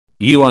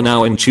You are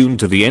now in tune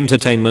to the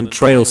Entertainment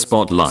Trail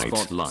Spotlight.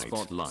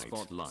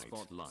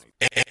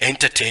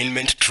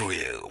 Entertainment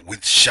Trail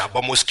with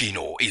Shaba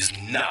Moschino is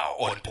now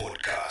on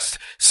podcast.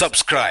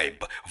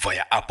 Subscribe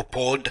via Apple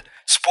Pod,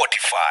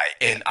 Spotify,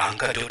 and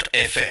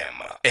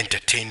Anchor.fm.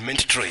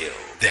 Entertainment Trail,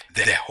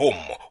 the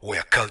home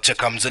where culture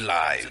comes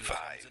alive.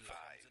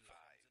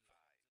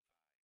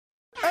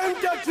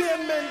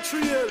 Entertainment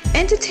Trail.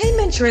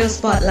 Entertainment Trail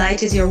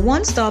Spotlight is your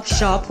one-stop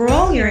shop for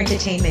all your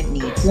entertainment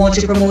needs. Want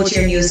to promote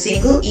your new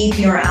single,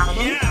 EP, or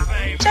album?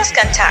 Yeah, just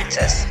contact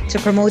us. To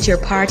promote your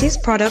parties,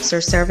 products,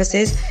 or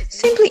services,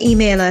 simply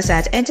email us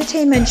at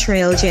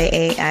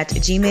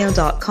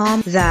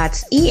entertainmenttrailja@gmail.com.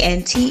 That's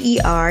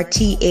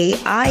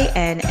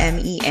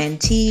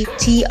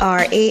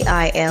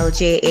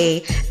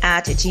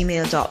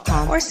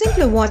entertainmenttrailja@gmail.com, or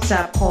simply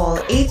WhatsApp call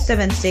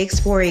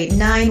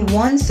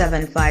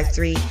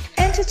 876-489-1753.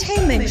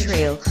 Entertainment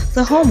Trail,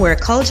 the home where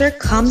culture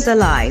comes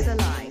alive.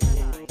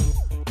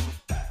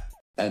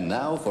 And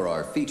now for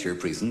our feature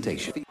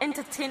presentation.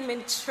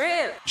 Entertainment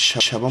Trail.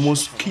 Shaba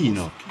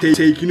Moschino,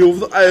 taking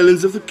over the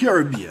islands of the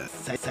Caribbean,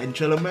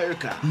 Central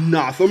America,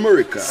 North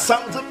America,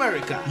 South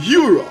America,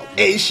 Europe,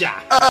 Asia,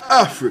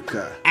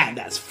 Africa, and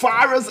as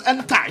far as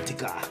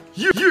Antarctica.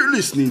 You're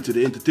listening to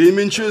the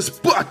Entertainment Trail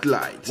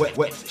Spotlight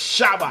with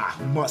Shaba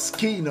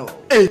Moschino.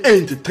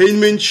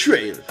 Entertainment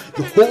Trail,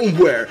 the home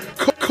where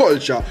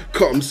culture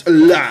comes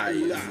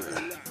alive.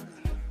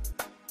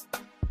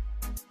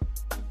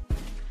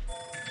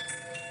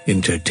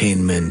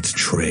 Entertainment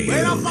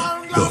Trail,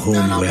 the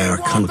home where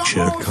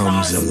culture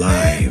comes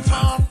alive.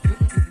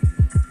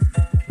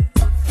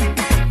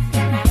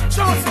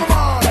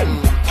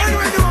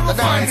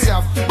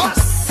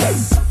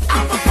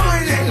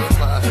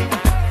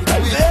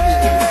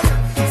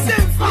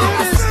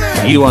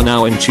 You are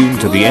now in tune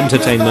to the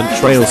Entertainment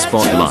Trail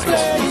Spotlight.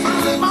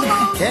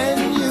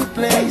 Can you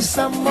play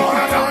some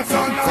more?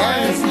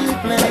 Can you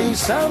play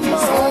some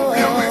more?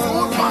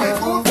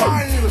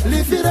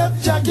 Lift it up,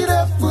 jack it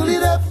up, pull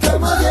it up,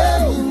 come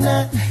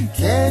again.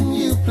 Can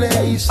you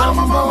play some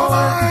more?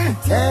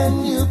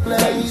 Can you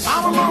play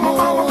some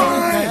more?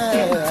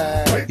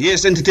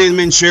 Yes,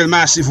 Entertainment Trail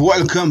Massive,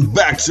 welcome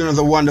back to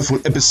another wonderful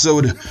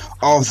episode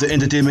of the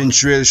Entertainment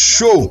Trail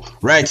Show,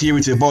 right here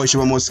with your boy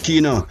Shaba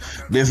Moschino.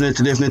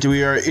 Definitely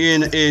we are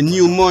in a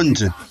new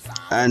month,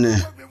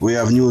 and we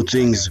have new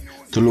things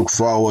to look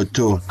forward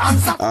to.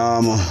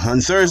 On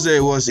Thursday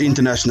was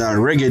International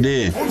Reggae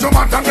Day,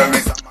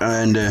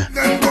 and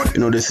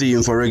the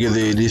theme for Reggae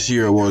Day this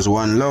year was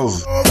One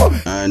Love,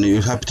 and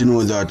you're happy to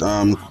know that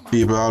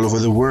people all over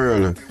the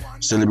world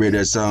celebrate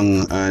that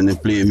song and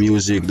play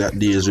music that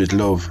deals with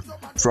love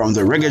from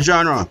the reggae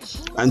genre.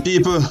 And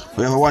people,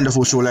 we have a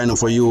wonderful show lineup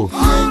for you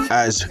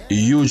as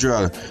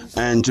usual,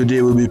 and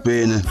today we'll be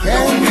playing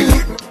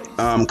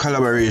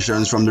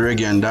collaborations from the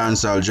Reggae and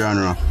Dancehall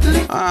genre.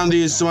 And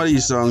some of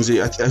these songs,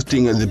 I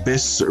think are the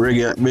best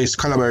reggae-based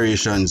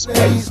collaborations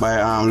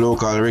by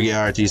local reggae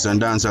artists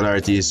and dancehall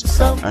artists.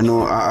 I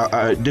know,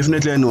 I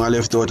definitely know I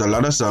left out a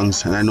lot of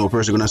songs, and I know a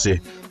person gonna say,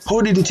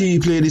 how didn't he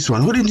play this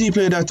one? How didn't he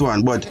play that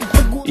one? But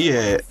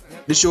yeah,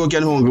 the show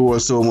can only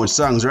hold so much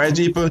songs, right,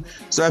 people?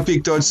 So I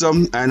picked out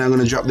some, and I'm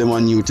gonna drop them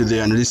on you today.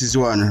 And this is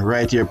one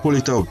right here, Pull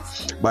It Up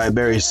by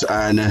Barris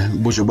and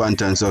Buju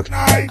Banton. So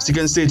you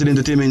can stay to the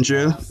Entertainment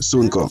Trail,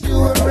 soon come.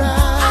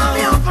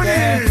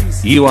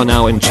 You are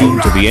now in tune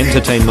to the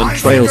Entertainment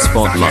Trail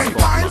Spotlight.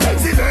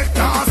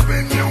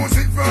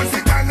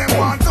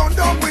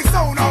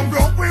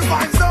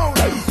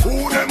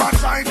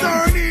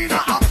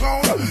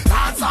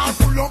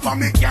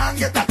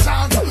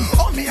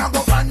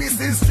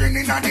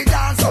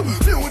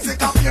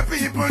 Music of your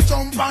people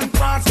jump and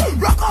prance.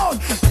 Rock out,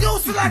 you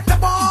select the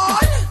ball.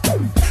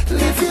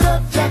 Lift it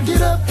up, jack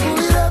it up, pull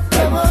it up,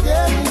 come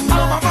again.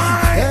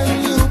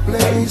 Can you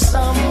play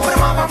some more?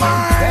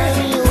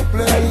 Can you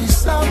play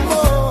some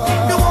more?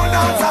 The one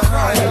dance a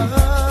cry.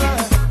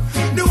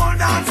 The one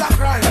dance a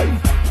cry.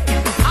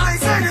 I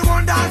say the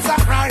one dance a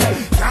cry.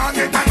 Can't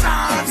get a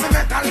chance to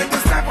make a little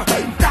step.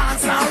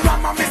 Dance and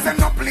ram and missing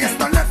no place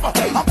to left. A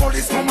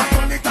police come and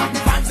turn it up, the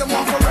vibes them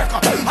want for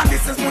record. And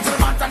this is much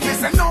man and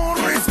this is no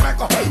respect.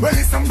 Well,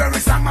 listen, very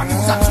some man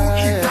who's a true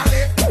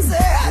Italy.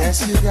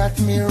 Yes, you got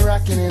me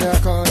rocking in a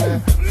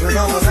corner. When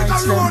all the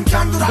lights them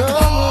come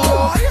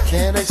down,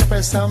 can't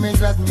express how me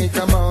glad me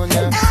come on,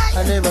 yeah.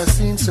 I never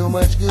seen so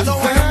much good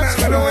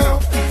vibes,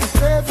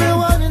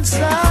 everyone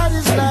inside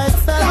is like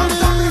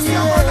family,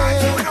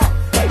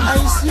 yeah. I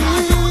see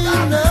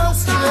no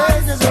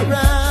strangers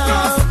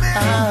around,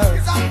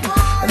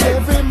 and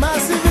every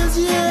massive is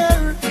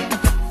here.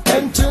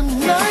 And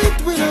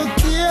tonight we don't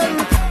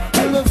care.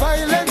 Till the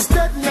violence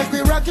that make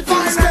we rock it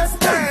in step.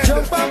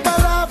 Jump up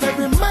and laugh,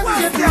 every man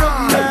get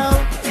run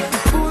down.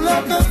 Pull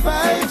up the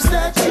vibes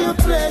that you're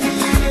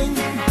playing.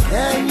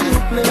 Can you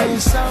play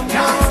some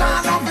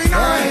more?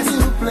 Can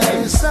you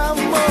play some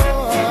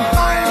more?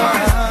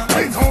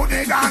 We do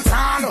the dance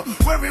hall,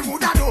 where we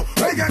would do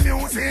reggae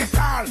music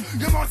hall.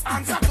 You must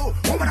answer to.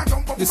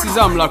 This is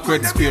Amlock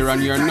Red Spear,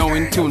 and you are now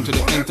in tune to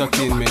the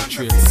Entertainment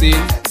Trail. See?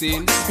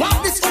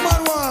 What this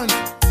woman want?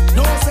 No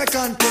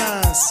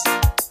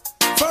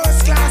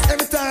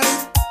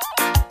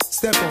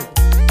Step up.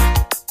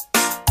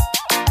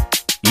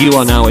 You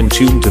are now in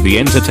tune to the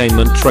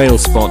Entertainment Trail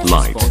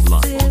Spotlight.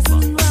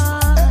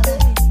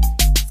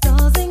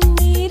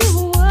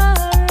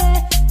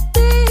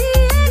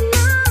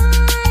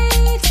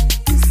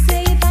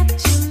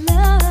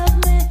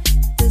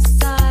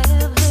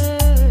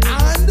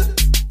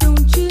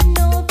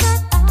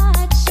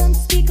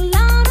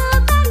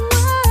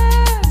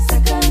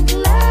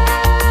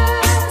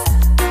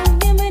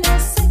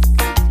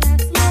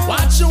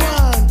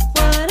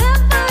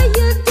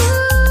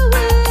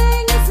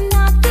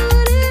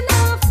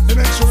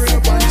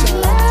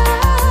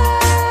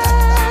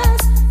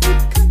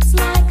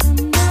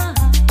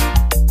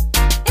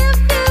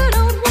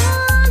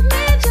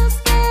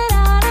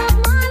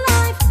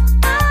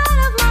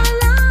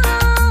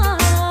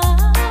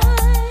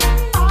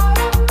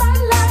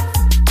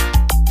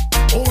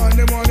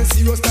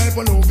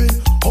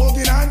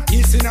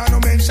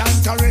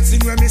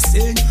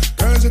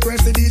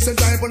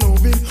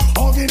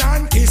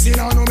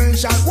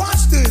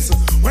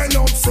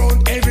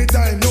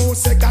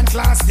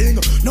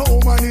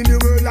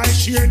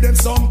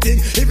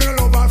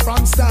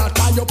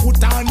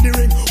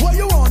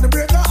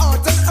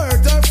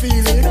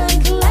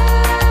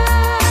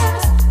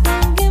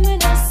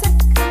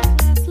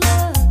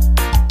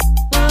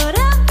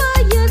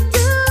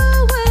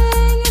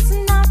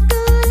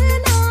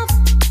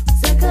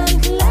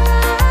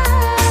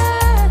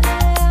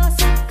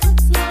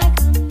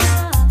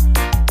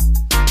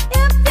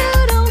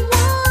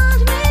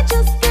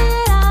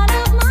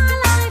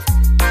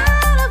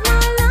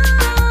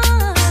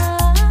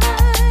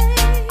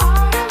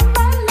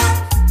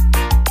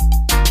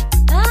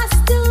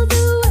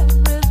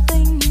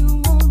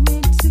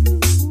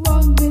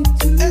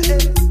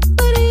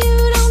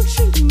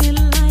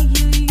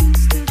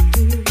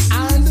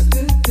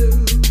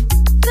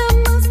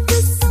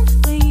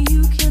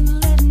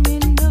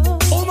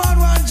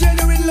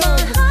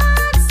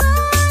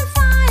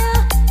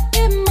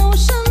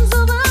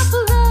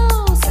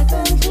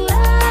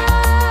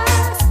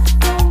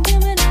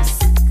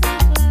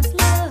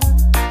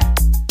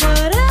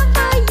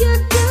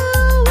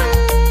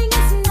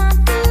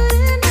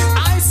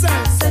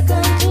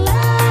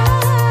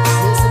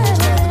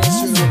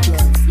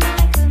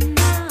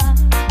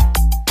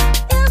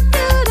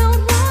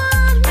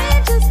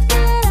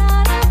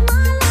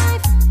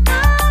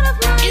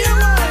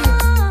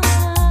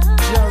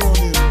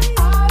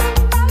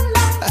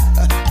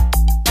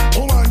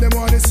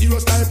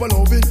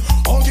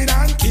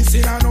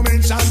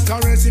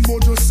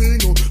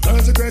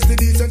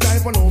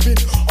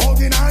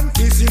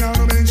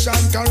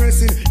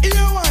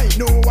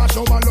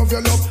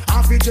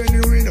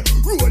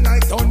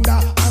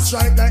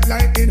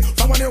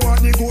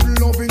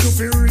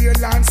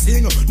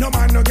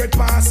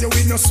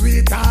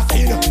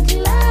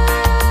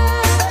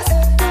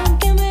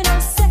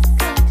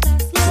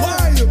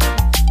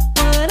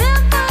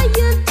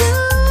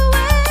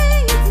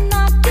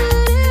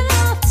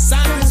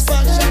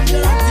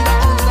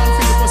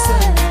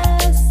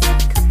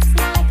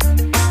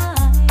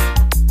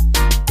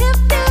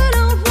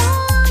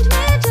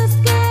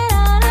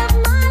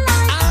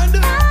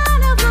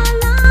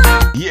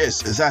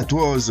 That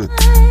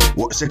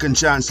was Second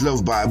Chance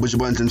Love by Buju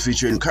Banton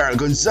featuring Carl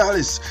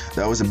Gonzalez.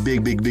 That was a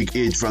big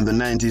hit from the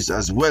 90s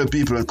as well,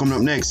 people. And coming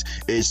up next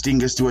is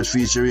Stinger Stewart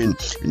featuring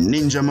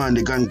Ninja Man,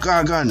 the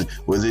Gagan,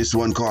 with this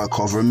one called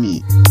Cover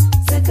Me.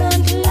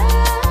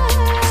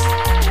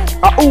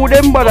 Who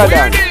them better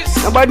than?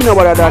 Nobody know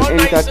better than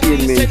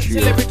entertainment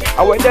show.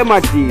 I want them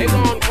a team.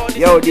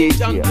 Yo,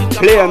 DJ,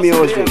 play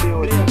music.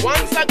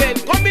 Once again,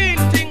 come in,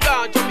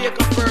 Tinga,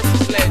 Jamaica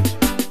First Sledge.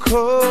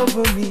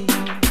 Cover me.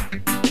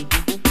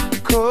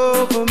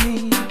 Cover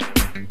me.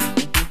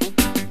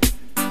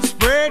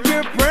 Spread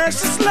your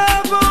precious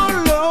love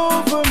all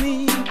over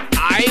me.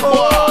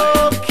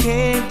 Oh,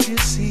 can't you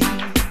see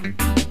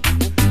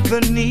the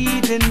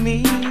need in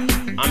me?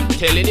 I'm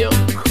telling you.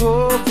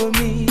 Cover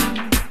me.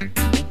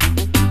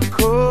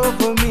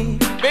 Cover me.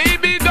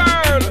 Baby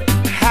girl.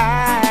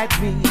 Hide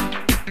me.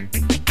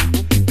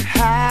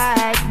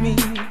 Hide me.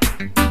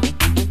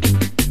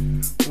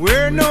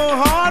 Where no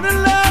heart of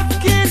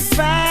love can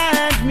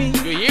find me.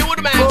 You hear what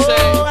the man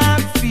say?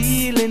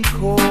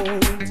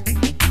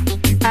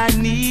 I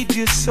need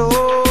you so.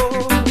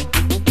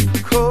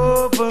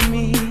 Cover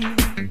me.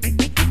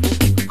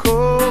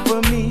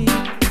 Cover me.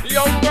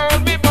 Young girl,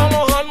 me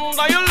follow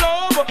under your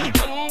love.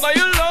 Under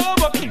your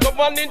love. Come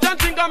on in and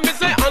think of me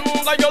say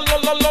under your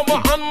love.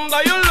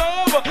 Under your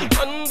love.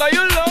 Under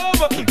your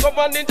love. Come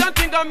on in and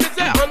think of me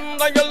say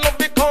under your love.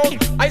 Because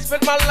I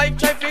spend my life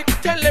trying to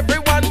tell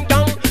everyone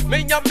down.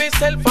 Me and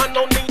myself, I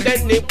don't need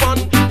anyone.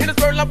 In this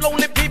world of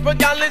lonely people,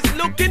 girl is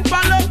looking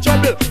for love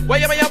trouble. Why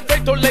am I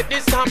afraid to let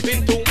this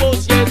happen to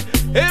us? Yes,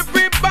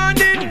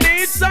 everybody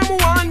needs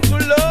someone to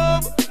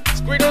love.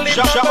 Squiggly,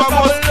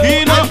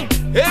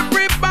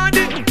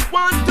 everybody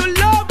want to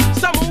love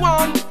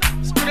someone.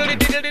 Squiggly,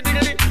 diddly,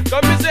 diddly.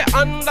 Come me say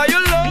under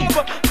your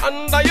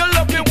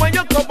love me when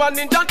you come and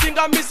in that thing.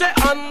 And me say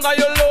under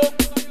your love.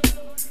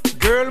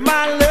 Girl,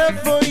 my love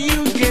for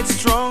you gets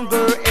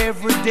stronger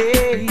every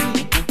day.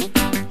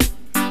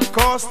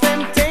 'Cause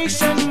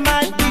temptation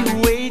might be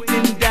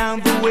waiting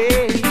down the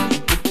way.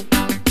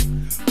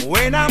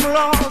 When I'm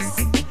lost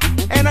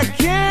and I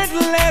can't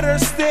let her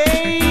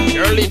stay.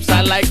 Your lips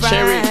are like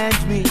cherry.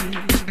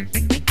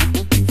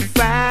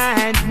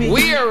 Find me.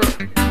 Where?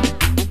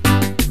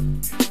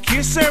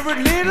 Kiss every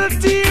little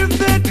tear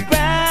that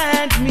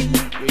bind me.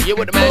 You hear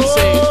what the man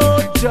say?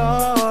 Oh,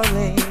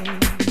 darling,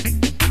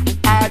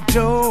 I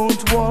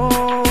don't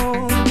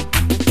want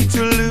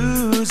to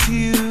lose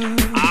you.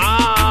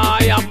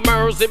 I have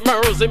mercy,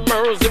 mercy,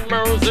 mercy,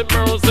 mercy,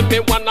 mercy. Me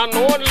one and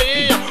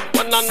only,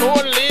 one and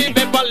only.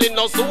 Beverly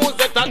no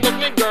Suzette and just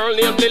me girl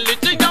named Lily.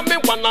 She got me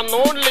one and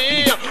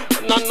only,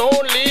 one and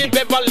only.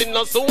 Beverly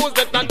no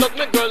Suzette and just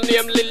me girl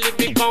named Lily.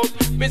 Because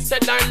me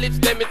said her lips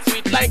them it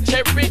sweet like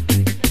cherry.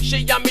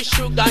 She and me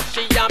sugar,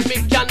 she and me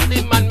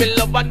candy man. Me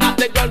love her not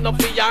the girl no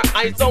for your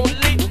eyes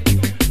only.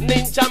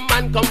 Ninja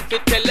man come to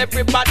tell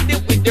everybody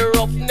with the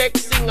rough neck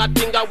sing a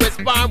thing I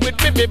whisper with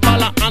me. Me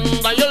ball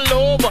under your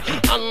love,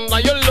 under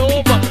your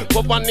love. Go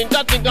on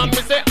ninja thing and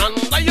me say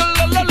under your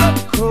love.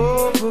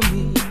 Cover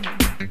me,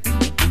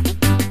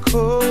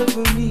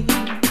 cover me.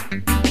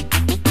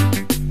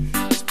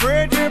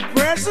 Spread your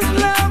precious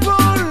love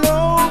all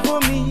over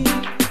me.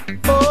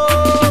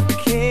 Oh,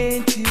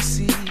 can't you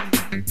see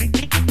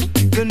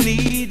the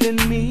need in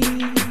me?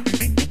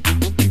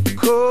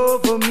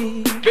 Cover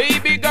me,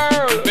 baby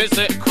girl. Me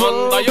say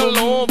under your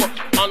love,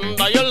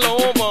 under your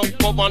love.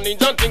 Go on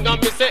ninja thing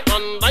and me say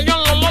under your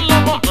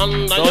love,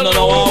 under your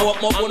love.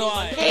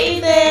 Hey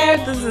there,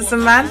 this is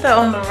Samantha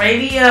on the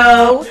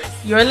radio.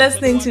 You're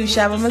listening to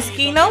Shabba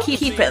Moschino.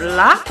 Keep it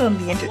locked on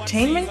the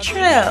Entertainment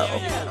Trail.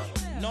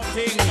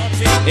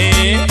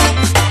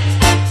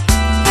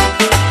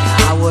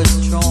 I was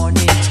drawn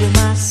into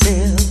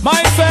myself,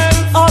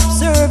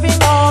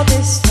 observing all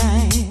this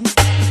time.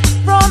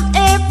 From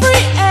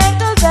every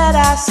angle that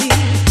I see,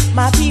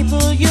 my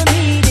people you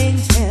needing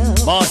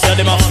help.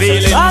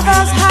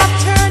 Others have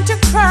turned to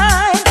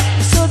crime,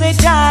 so they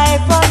die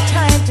from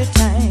time to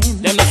time.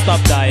 Them not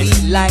stop dying.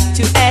 We'd like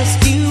to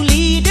ask you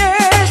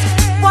leaders,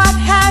 what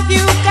have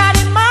you got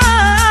in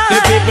mind?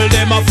 The people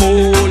them a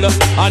fool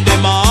and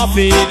them a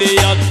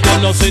idiot.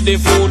 Them no see the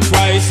food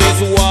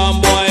prices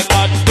one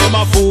boycott. Them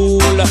a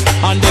fool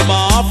and them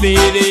a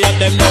idiot.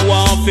 Them no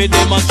want fi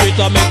demonstrate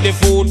to make the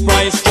food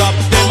price drop.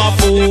 Them a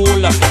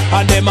fool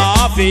and them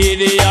a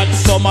idiot.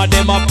 Some of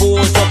them a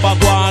pose up a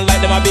go on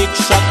like them a big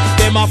shot.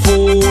 Them a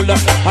fool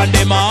and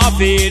them a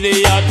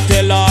idiot.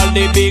 Tell all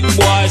the big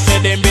boys say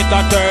them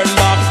better turn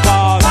back.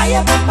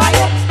 Fire,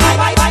 fire,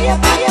 fire, fire,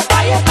 fire,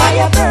 fire,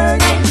 fire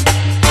burning.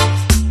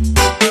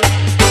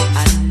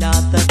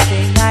 Another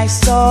thing I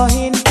saw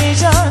in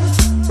vision,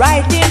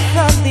 right in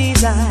front of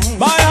these eyes.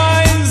 My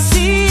eyes.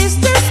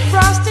 Sisters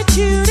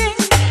prostituting,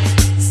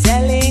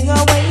 selling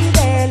away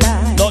their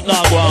lives. Not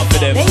now go on for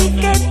them. They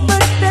get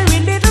but very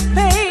little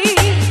pay.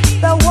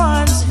 The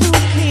ones who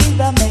clean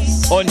the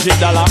mess.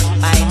 $100.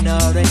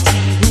 Minority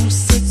who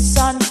sits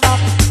on top,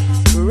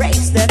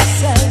 raise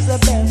themselves the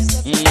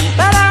best.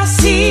 But I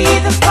see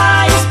the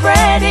fire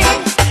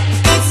spreading.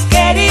 It's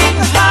getting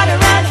hotter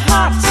and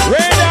hot.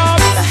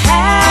 The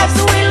haves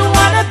will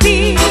wanna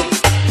be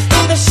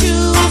in the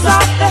shoes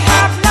of the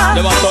have-nots.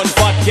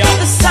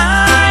 The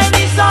sign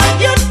is on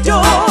your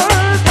door,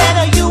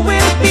 then you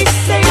will be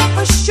safe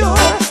for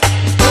sure.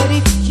 But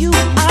if you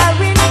are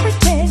in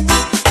pretense,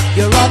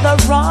 you're on the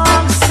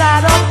wrong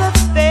side of the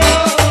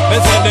fence. They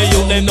say the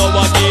youth they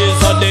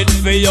nowadays are dead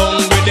for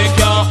hungry. They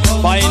can't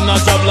find a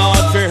job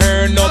lot for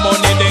her, no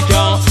money they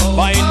can't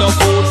find no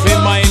food for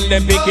mind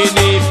them picking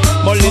it.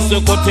 Molly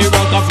cut the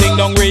rank and fling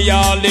down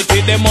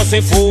reality. They must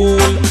say fool,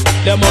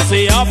 they must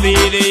say half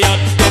idiot.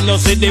 They no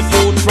see the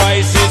food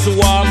prices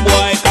one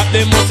boy cut.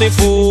 They must say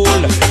fool,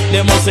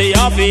 they must say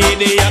half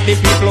idiot. The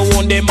people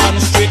who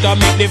demonstrate and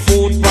make the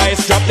food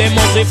price drop. They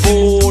must say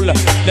fool,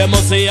 they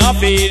must say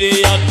half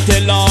idiot.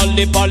 Tell all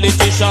the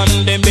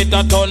politicians them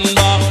better turn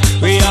back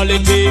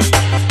reality.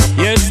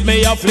 Yes,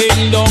 me a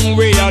fling down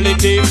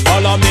reality.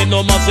 Follow me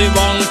no massive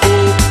and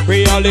cool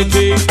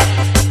reality.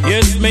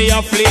 Yes, me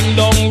a fling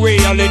down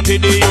reality.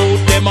 The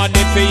youth them a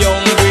dead for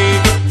hungry.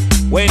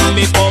 When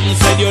me come,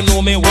 said you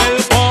know me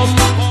welcome.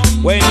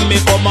 When me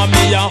come a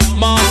me a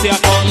mass ya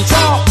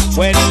control.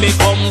 When me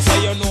come,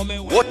 say you know me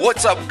welcome.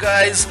 What's up,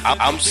 guys?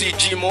 I'm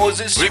CG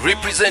Moses,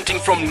 representing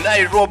from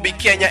Nairobi,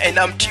 Kenya, and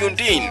I'm tuned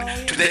in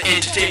to the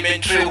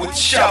Entertainment Trail with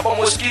Shabba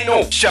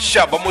Moschino.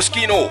 Shabba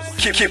Moschino,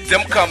 keep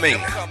them coming.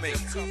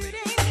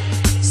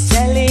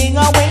 Selling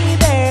away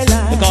their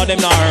lives. Because them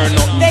not earn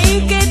nothing.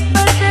 They get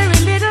but very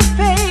little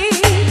pay.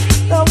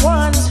 The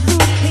ones who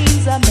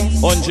cleans a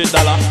mess. $100.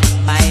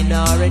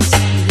 Minority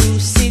who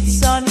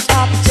sits on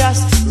top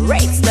just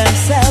rates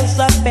themselves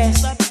the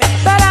best.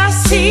 But I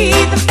see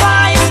the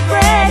fire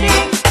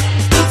spreading.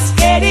 It's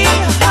getting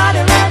hotter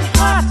and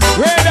hot.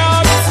 The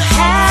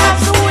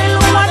haves will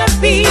wanna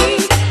be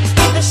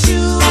in the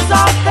shoes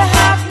of the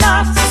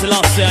have-nots. The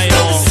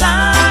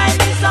sign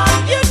is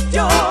on your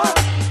door,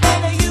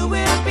 and you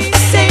will be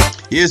safe.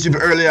 Yes,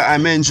 people, earlier I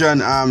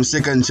mentioned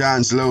Second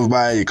Chance Love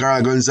by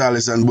Carl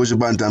Gonzalez and Buju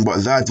Banton,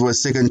 but that was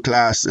Second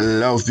Class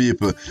Love,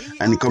 people.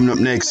 And coming up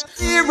next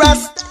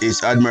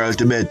is Admiral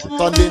Tibet,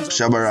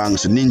 Shabba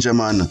Ranks, Ninja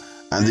Man,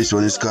 and this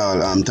one is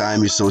called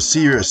Time Is So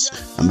Serious.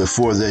 And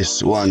before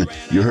this one,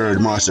 you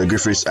heard Master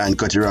Griffiths and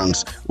Cutty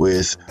Ranks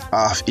with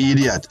Half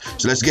Idiot.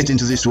 So let's get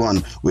into this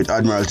one with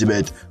Admiral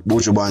Tibet,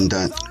 Buju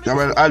Banton,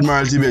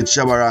 Admiral Tibet,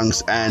 Shabba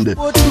Ranks, and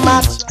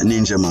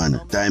Ninja Man.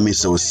 Time Is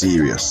So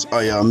Serious. Oh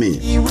yeah, me.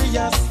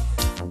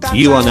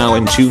 You are now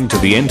in tune to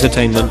the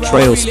Entertainment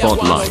Trail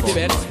Spotlight.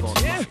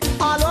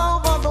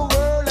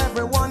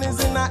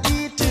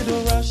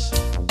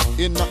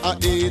 In a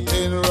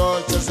eating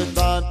rush, just a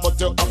time, but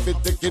you have to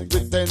take it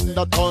with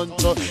tender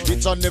touch.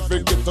 Each and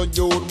every ghetto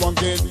you want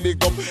get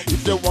big up.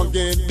 If you want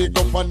get big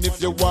up and if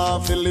you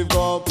want to live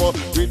up,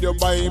 read your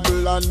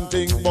Bible and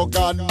think about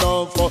God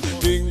enough.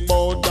 Think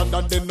about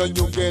that and then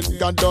you get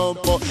God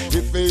up.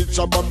 If it's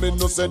Shabba, me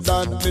no say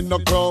that me no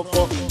crop.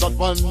 That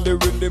one the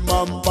rhythm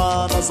and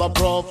band as a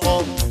prof.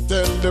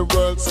 Tell the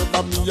world say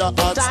that me a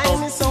hot stuff.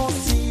 Time is so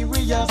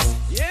serious,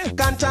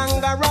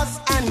 cantankerous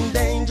and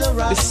dangerous.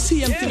 The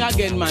same thing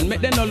again, man. Make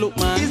them no look,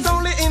 man. It's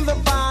only in the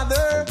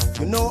Father,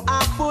 you know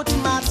I put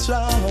my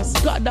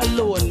trust. God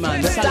alone,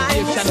 man.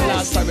 Salvation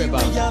lasts forever.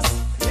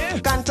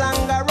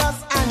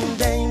 Cantankerous and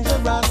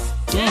dangerous.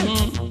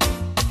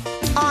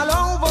 All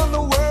over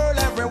the world,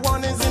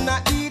 everyone is in a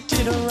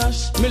heated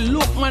rush. Me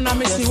look, man, and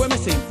me see what me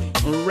see.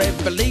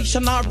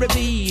 Revelation or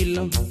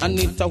reveal, and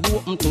it a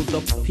open to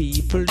the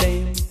people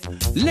then.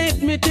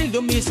 Let me tell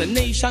you, me say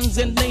nations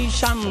and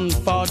nations,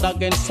 father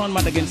against son,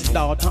 mother against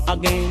daughter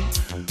again.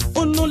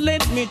 Oh no,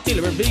 let me tell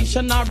you,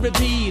 revelation or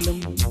reveal,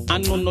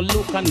 and no no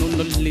look and no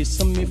no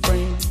listen, me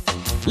friend.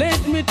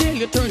 Let me tell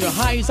you, turn your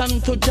eyes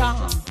unto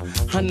Jah,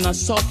 and not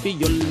suffer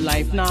your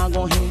life now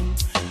go home.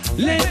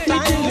 Let me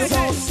tell you,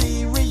 so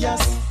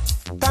serious,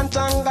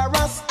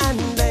 cantankerous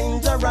and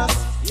dangerous.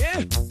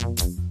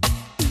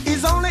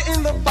 It's only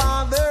in the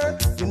Father,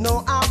 you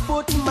know I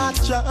put my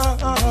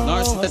trust.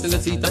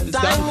 The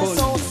time is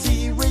so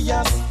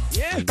serious,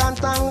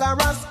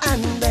 cantankerous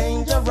and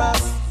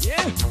dangerous.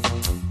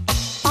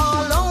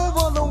 All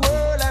over the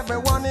world,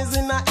 everyone is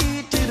in a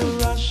heated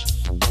rush.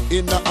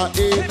 In a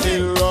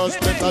heated rush,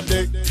 better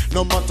day.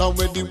 No matter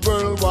where the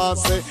world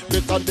was say,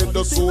 better day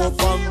the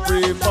soap and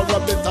pray for a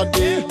better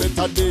day,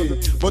 better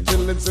day. But tell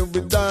them say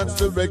we dance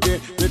to reggae,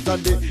 better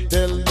day.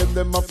 Tell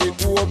them have to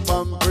hope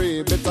and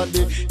pray, better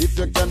day. If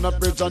you cannot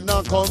preach and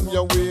not come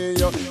your way,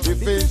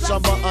 if it's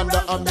Shabba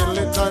under a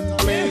militant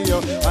play,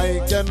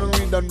 I can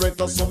read and write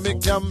so me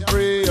can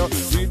pray.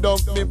 Read up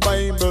me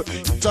Bible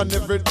each and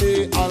every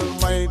day.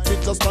 Almighty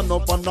just stand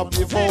up and up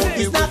before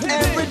me. It's not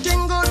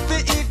everything good for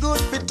eat,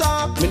 good for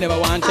talk. Me never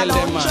want to tell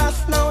them, man.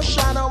 Just no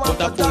shadow of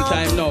but a full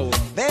time now.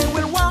 They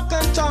will walk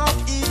and talk,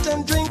 eat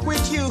and drink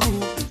with you.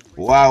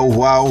 Wow,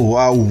 wow,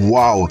 wow,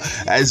 wow.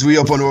 As we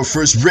up on our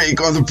first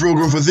break on the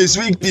program for this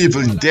week,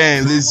 people.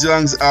 Damn, these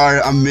songs are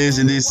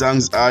amazing. These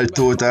songs are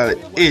total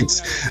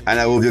hits. And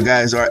I hope you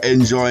guys are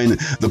enjoying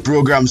the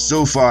program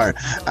so far.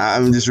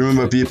 Just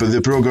remember, people,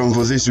 the program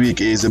for this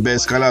week is the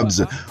best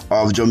collabs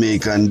of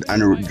Jamaican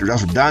and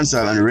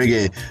dancehall and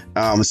reggae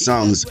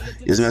songs.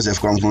 Yes, myself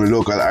come from the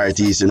local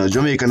artists,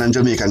 Jamaican and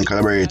Jamaican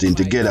collaborating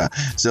together.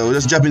 So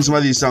just dropping some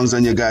of these songs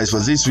on you guys for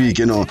this week,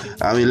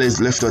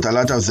 left out a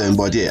lot of them,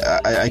 but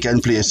yeah, I can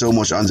play so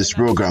much on this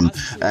program,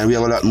 and we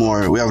have a lot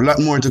more. We have a lot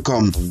more to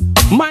come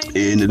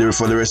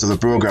for the rest of the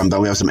program.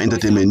 Then we have some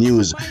entertainment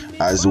news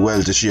as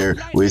well to share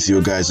with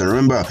you guys. And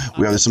remember,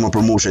 we have the summer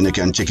promotion. You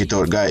can check it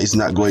out, guys. It's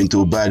not going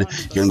too bad.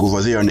 You can go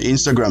over there on the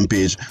Instagram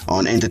page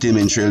on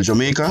Entertainment Trail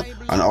Jamaica,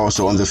 and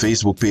also on the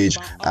Facebook page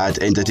at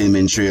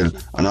Entertainment Trail.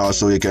 And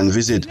also you can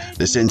visit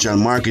the Central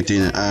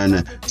Marketing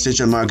and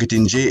Central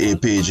Marketing JA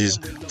pages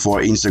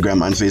for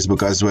Instagram and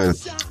Facebook as well,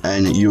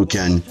 and you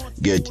can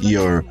get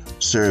your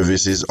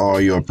services or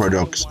your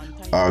products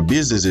or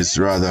businesses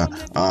rather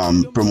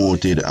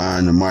promoted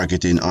and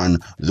marketing on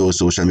those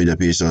social media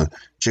pages. So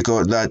check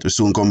out that. We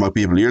soon come back,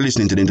 people. You're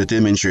listening to the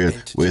Entertainment Trail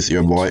with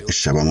your boy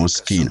Shabba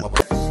Moschino.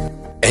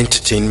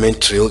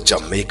 Entertainment Trail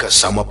Jamaica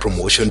Summer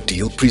Promotion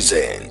Deal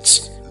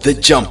presents the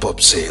Jump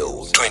Up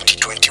Sale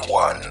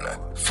 2021.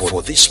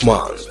 For this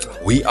month,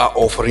 we are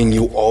offering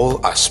you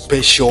all a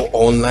special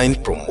online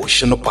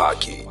promotional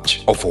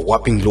package of a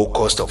whopping low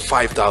cost of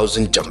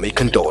 5,000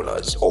 Jamaican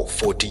dollars or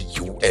 40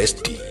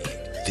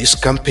 USD. This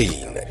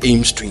campaign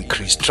aims to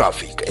increase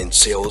traffic and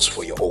sales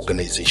for your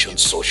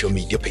organization's social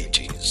media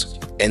pages.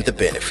 And the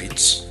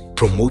benefits: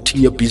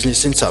 promoting your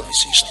business and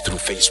services through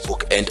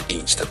Facebook and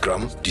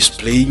Instagram,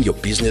 displaying your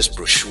business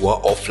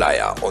brochure or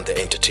flyer on the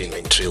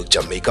Entertainment Trail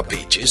Jamaica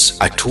pages,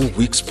 a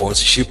 2-week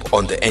sponsorship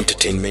on the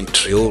Entertainment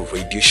Trail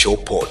Radio Show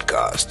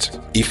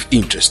podcast. If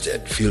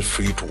interested, feel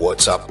free to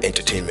WhatsApp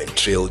Entertainment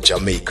Trail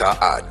Jamaica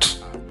at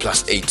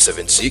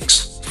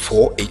 +876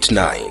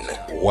 489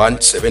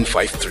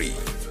 1753.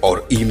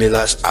 or email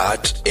us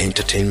at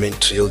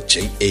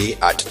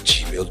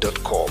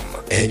entertainmenttrailja@gmail.com.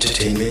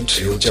 Entertainment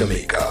Trail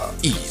Jamaica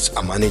is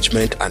a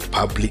management and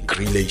public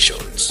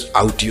relations,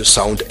 audio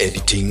sound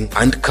editing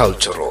and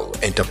cultural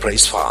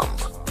enterprise firm.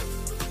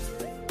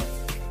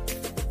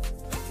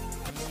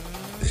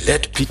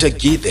 Let Peter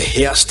Gay, the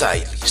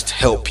hairstylist,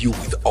 help you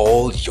with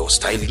all your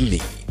styling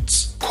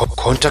needs.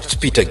 Contact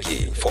Peter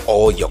Gay for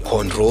all your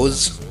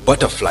cornrows,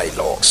 butterfly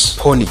locks,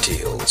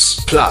 ponytails,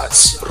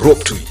 plaits,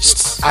 rope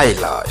twists,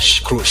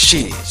 eyelash,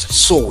 crochets,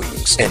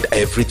 sewings, and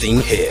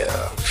everything hair.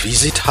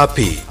 Visit her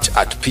page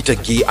at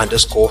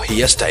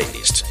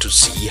petergay_hairstylist to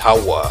see her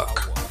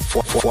work.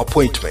 For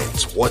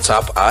appointments,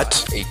 WhatsApp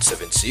at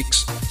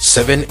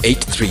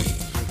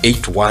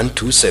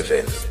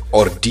 876-783-8127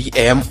 or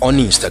DM on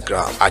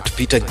Instagram at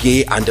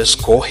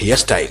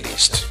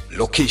petergay_hairstylist.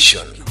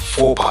 Location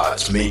 4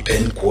 Parts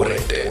Maypen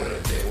Quarantine.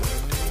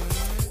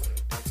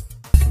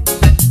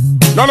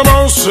 None of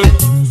mercy,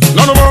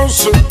 none of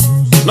mercy,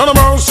 none of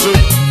mercy.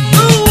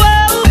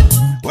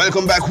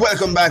 Welcome back to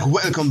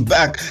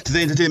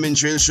the Entertainment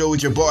Trail Show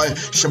with your boy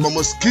Shabba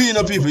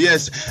Moschino, people,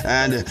 yes.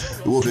 And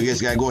we hope you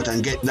guys gotta go out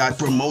and get that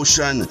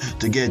promotion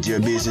to get your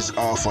business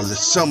off for the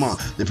summer.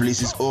 The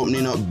place is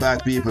opening up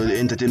back, people. The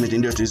entertainment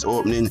industry is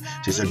opening.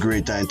 So it's a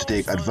great time to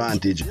take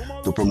advantage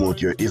to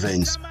promote your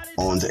events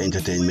on the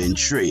Entertainment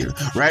Trail.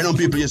 Right now,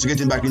 people, just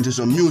getting back into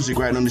some music.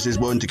 Right now, this is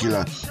Born to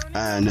Killer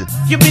and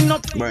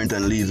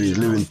Barrington Levy is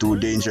living too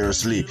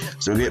dangerously.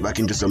 So get back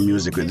into some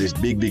music with this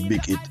big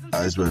hit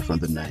as well from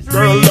the night.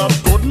 That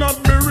could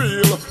not be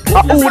real.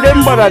 Who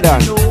them better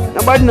than?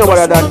 Nobody know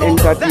better than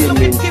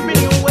entertainment.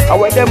 I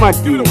want them at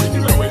you.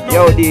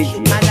 Yo,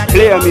 DJ,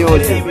 play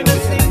music. I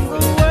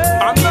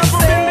never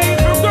believe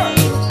you, girl.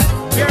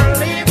 You're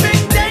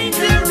living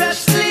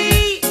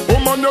dangerously.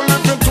 Woman, you're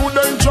living too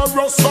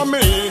dangerous for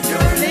me.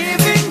 You're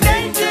living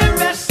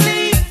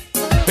dangerously.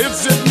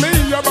 Is it me,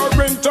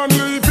 Barrington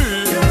Levy?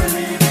 You're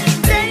living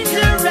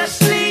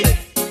dangerously.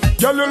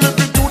 Girl, you're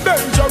living too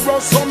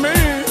dangerous for me.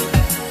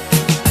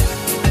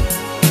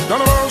 None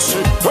of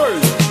mercy, hey,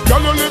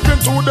 girl, you living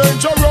too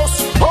dangerous.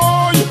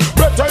 Oh,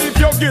 better if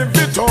you give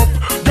it up,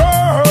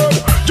 girl.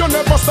 You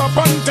never stop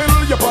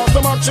until you pass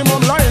the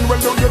maximum line.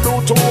 Well, you do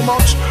too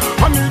much.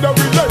 I need a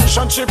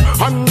relationship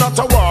and not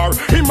a war.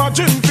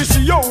 Imagine this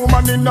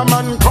woman in a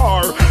man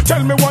car.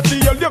 Tell me what the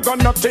hell you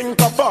gonna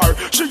think of her.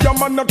 She a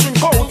man a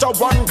drink out of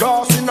one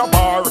glass in a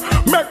bar.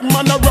 Make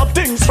man a rub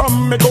things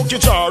from me cookie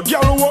jar.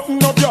 Girl,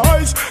 open up your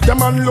eyes, the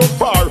man look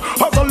far.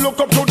 As I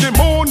look up to the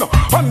moon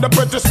and the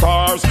pretty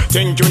stars,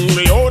 thinking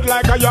me out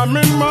like I am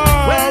in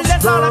Mars. Well,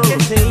 that's all I can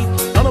say.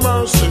 None of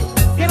mercy.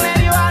 Can't let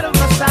you out of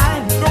my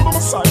sight. Out of my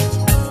sight.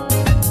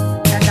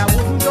 And I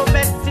wouldn't go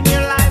best in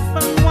your life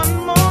for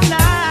one more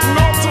night.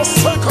 Not a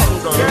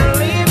second, girl. You're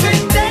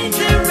living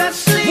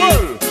dangerously.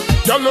 Well,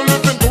 you're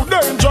living too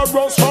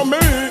dangerous for me.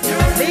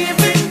 You're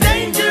living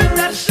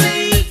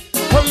dangerously.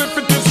 Well, if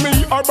it is me,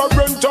 I'm a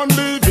Barrington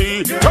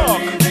Levy. Talk.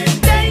 Living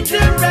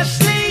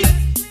dangerously.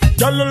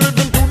 You're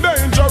living too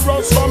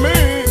dangerous for me.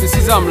 This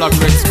is Black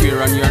Red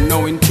Square and you are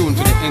now in tune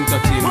to the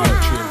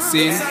Entertainment Trail.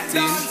 Scene.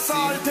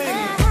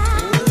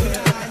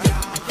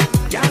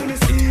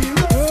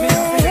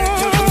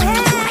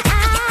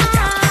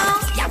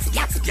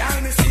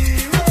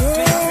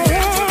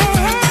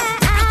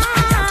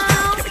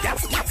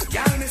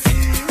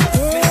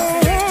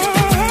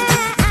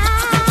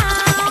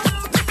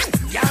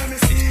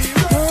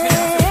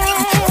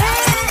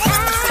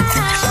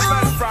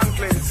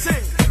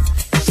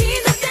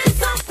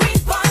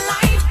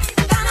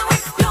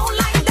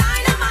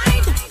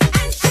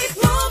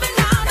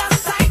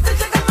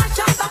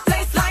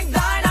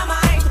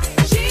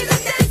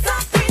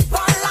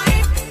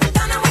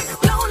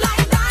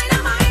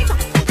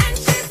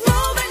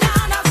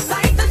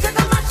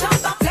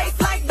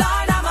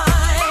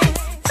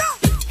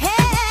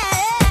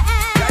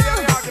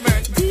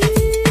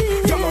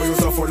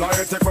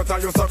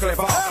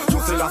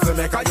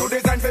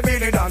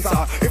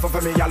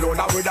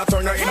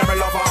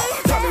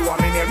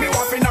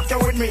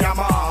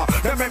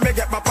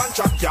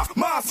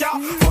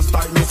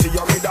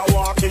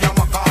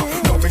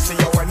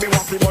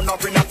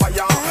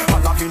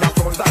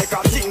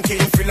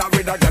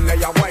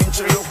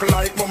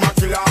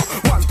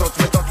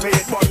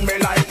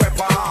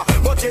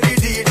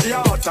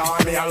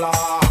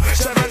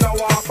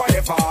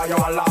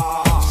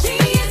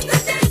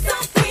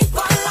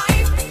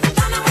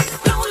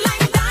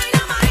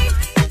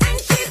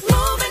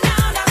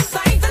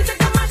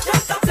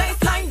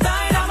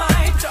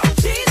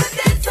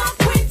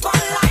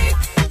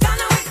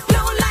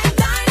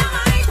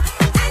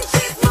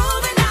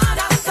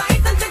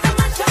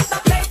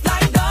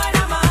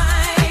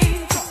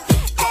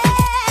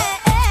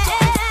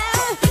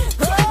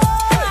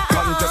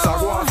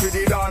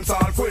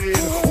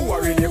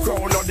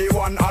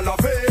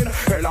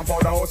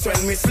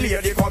 when Miss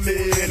Lady come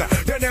in,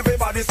 then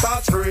everybody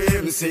starts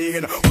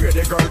screaming. Where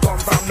the girl come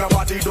from,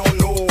 nobody don't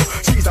know.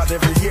 She's a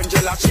devil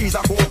angel and she's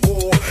a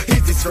go-go.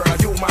 Is this girl a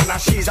human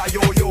and she's a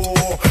yo-yo?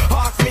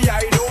 Ask me,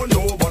 I don't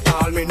know, but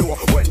all me know,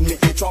 when me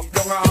eat up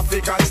young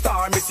African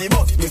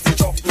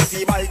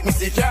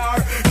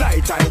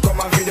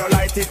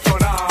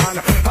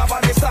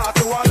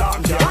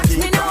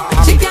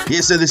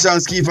you said the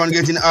songs keep on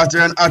getting hotter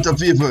and hotter,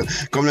 people.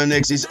 Coming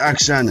next is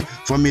Action.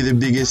 For me, the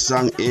biggest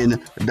song in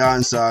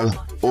dancehall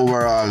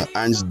overall,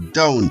 hands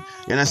down.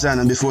 You understand?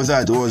 And before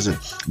that was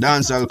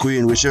Dancehall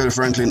Queen with Cheryl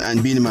Franklin and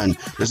Beanie Man.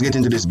 Let's get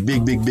into this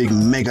big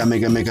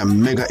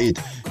mega hit.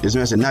 This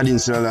means Nadine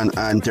Sutherland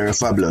and Terry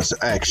Fabulous.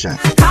 Action.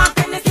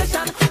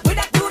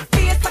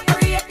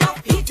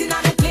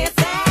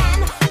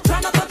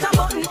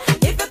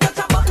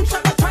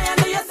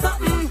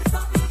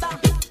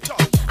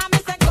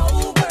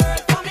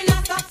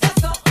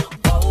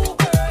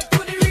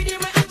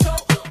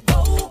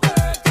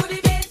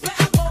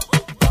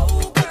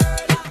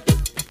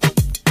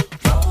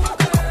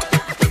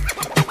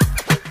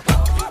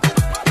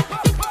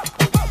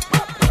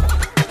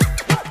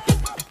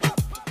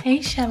 Hey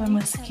Shabba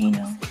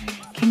Mosquito,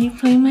 can you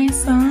play my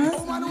song?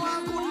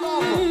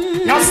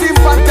 Now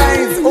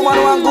sympathize,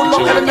 woman want good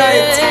luck every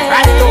night.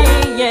 Right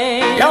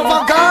now. Yo,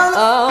 my girl,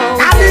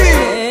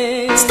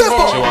 Ali, step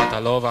up. She want a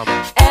lover,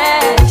 man.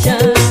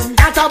 Action.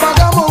 At a bag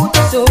of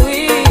motor.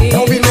 Sweet.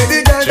 Now we let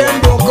the girl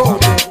them broke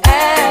out.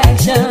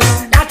 Action.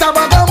 At a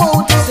bag of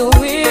motor.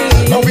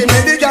 Sweet. Now we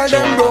let the girl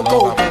them broke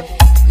out.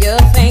 You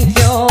think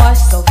you are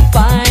so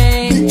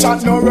fine. Big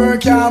chat no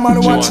work, yeah,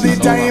 man, watch the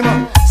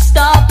time.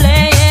 Stop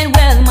playing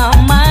with my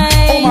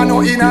mind. Oh, man,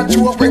 no in a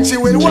joke when she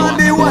will want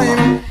the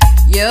wine.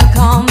 You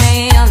call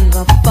me on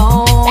the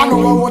phone. I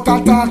know what a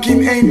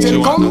talking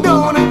angel come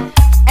down.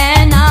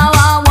 And now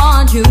I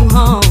want you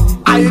home.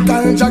 I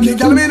tell Jackie,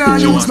 girl, me nah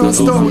use no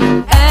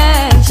stone.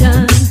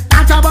 Action.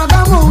 At a bag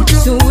of motor.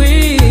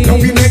 Sweet. Now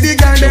we make the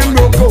girl them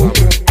broke out.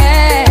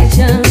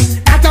 Action.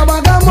 At a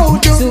bag of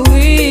motor.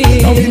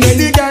 Sweet. Now we make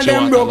the girl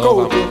them broke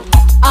out.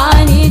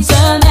 I need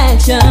some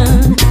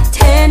action.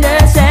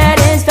 Tender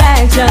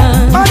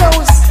satisfaction.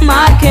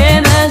 My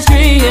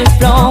chemistry is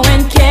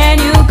flowing. Can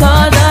you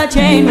cause a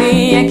chain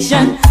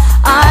reaction?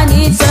 I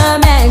need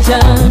some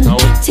action.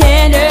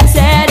 Tender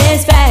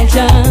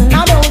satisfaction.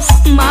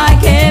 My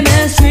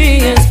chemistry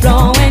is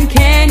flowing.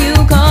 Can you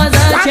cause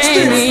a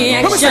chain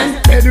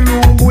reaction?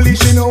 Bedroom bully,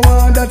 she no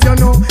want that, you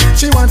know.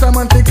 She want a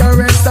man to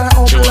caress her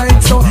up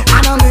like so.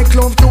 And I make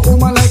love to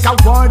woman like a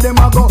war them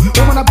a go.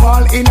 Woman a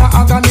ball in a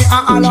agony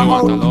and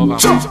all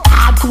out.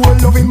 Hardcore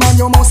loving man,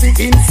 you must see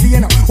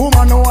insane.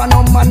 Woman no want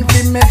no man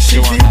to make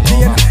she feel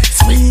pain.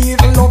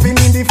 Sweet loving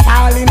in the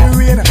falling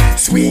rain.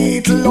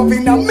 Sweet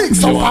loving a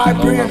mix of hard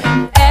brain.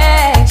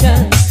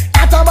 Action.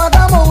 At a bag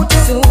of motor.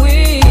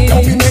 Sweet.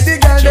 Now we make the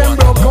girl them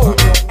broke out.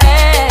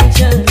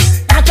 Action.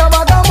 At a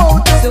bag of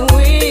motor.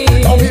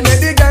 Sweet. Now we make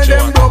the girl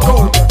them broke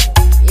out.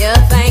 You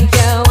think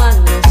you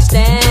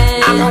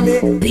understand? Agony,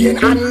 pain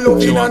and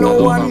loving and no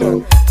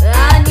one. I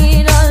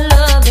need a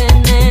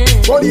loving man.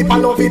 But if I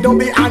love it, don't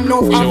be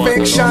enough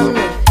affection.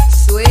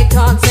 Sweet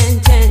talks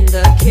and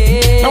tender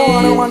kiss. No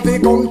one want to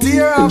come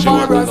tear off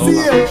our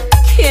Brazil.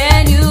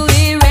 Can you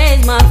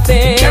erase my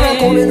face? They're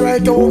coming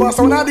right over,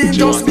 so now they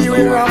just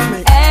beware of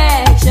me.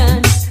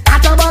 Action.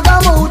 At a bag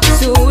of motor.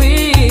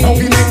 Sweet. Now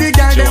we make the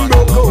girl them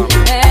broke out.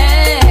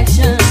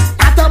 Action.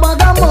 At a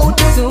bag of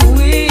motor.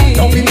 Sweet.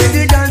 Now we make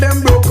the girl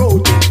them broke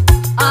out.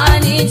 I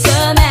need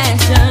some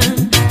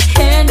action.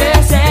 Tender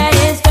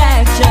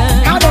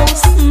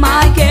satisfaction.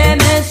 My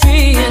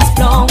chemistry is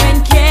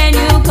flowing. Can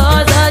you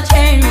cause a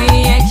chain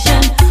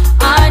reaction?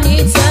 I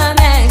need some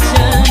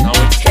action.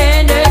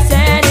 Tender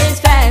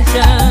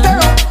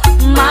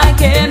satisfaction. My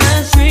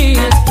chemistry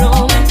is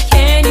flowing.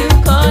 Can you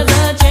cause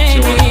a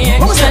chain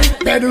reaction?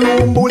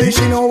 Bedroom bully,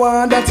 she no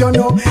want that, you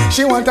know.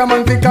 She want a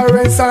man to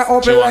caress her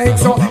up like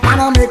so.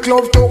 And I make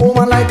love to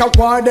woman like a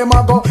war them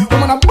a go.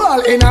 Woman a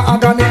ball in a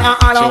agony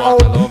and all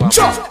out.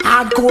 Just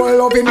hardcore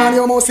loving man,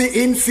 you must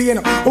see insane.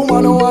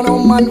 Woman no want no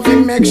man to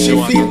make she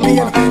feel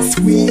pain.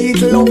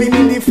 Sweet loving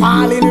in the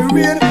falling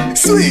rain.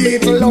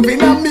 Sweet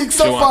loving a mix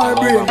of our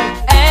brain.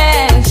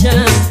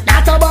 Action.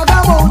 That a bag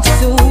of motor.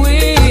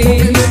 Sweet.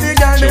 We make the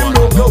girl them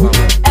look out.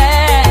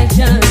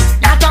 Action.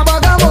 That a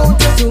bag of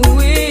motor.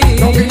 Sweet.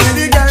 Now we make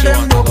the girl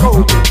them look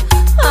out.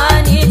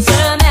 I need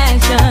some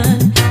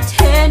action.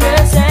 Tender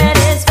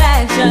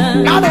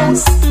satisfaction.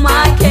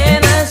 My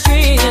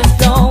chemistry is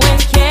flowing.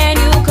 Can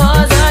you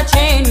cause a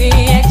chain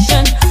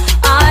reaction?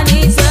 I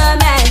need some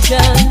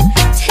action.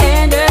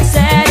 Tender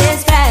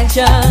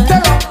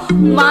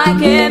satisfaction. My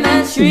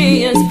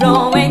chemistry is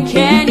flowing.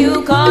 Can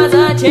you cause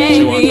a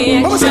chain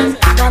reaction?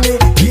 Agony,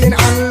 pain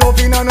and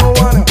loving and no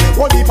one.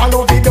 What if I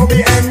love it, don't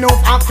be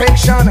enough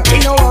affection.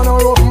 You know I no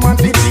rough man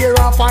to tear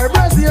off our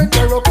Brazil.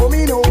 Terror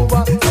coming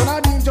over. So I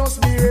didn't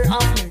just be real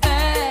of me.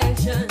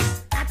 Action.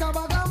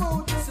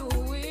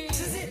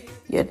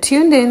 You're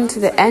tuned in to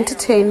the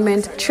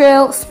Entertainment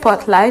Trail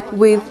Spotlight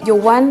with your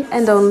one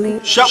and only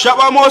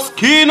Shabba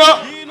Mosquito.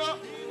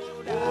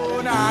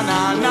 Oh, nah,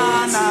 nah,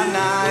 nah, nah,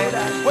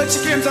 nah. When she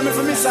came to me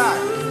from my side,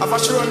 I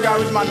thought she run girl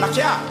with man like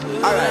yeah.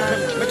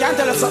 Alright, I can't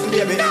tell her something,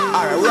 baby.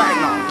 Alright, right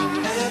now.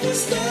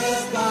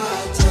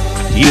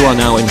 You are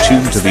now in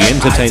tune to the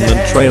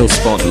Entertainment Trail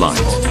Spotlight.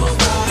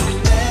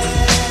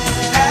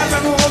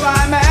 Every move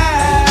I make.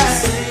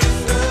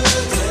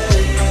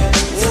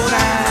 Oh,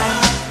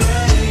 nah.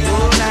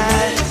 Oh,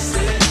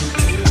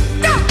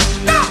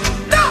 nah.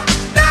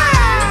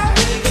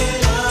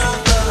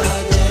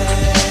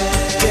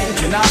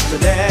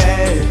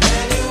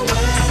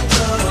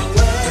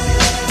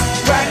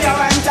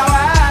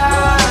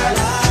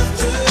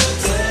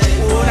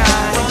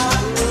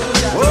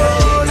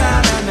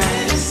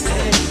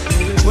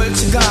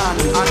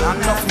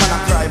 enough man I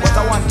cry, but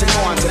I want to go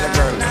on to the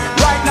girl.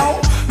 Right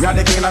now, me and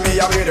the king of me,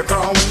 I wear the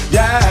crown.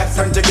 Yeah,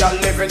 20 girl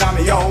living on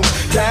me own.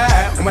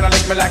 Yeah, woman I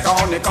lick me like a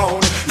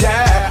honeycomb.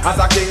 Yeah, as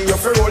a king you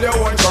feel roll your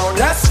own crown.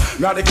 Yes,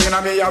 me and the king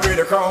of me, I wear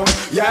the crown.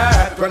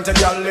 Yeah, 20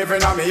 girl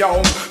living on me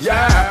own.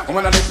 Yeah,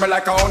 woman I lick me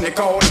like a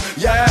honeycomb.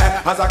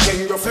 Yeah, as a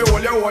king you feel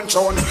roll your own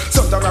crown.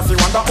 Sometimes if you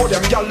wonder how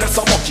them girl is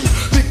so mucky.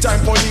 Big time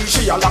police,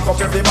 she a lock up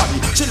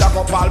everybody. She lock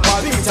up all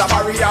police, a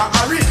Maria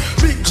Harry.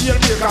 Big jail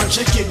break and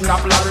she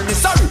kidnap Larry. Me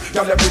sorry,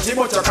 you're the pretty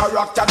but your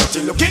character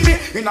dirty. Look at me,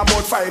 in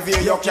about 5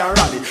 years you can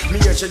rally. Me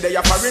here she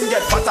there for ring,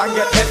 get fat and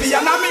get heavy.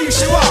 And I mean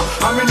she want,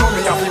 and me know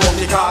me have to work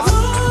because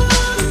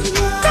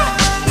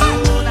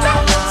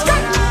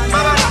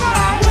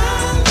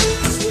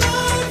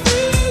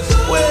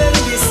well,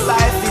 this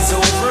life is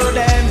over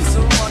them.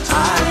 I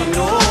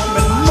know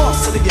me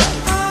must the girl.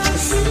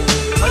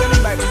 What do you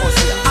mean by the must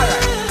here?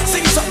 Alright,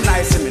 sing something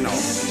nice to me now.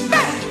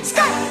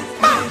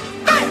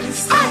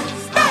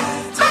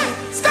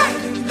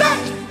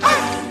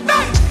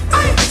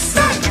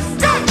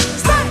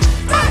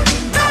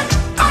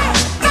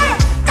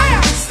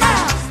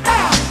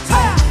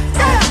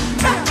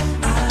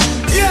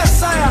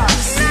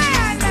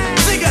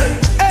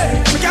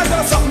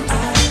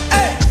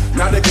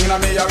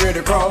 Me, I wear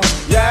the crown.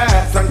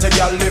 Yeah, 20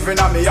 girl living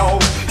on me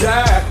own.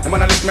 Yeah,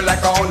 woman I lick me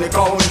like a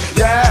honeycomb.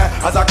 Yeah,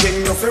 as a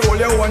king you feel hold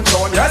your own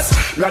throne. Yes,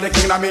 me are the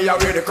king of me, I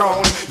wear the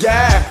crown.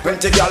 Yeah,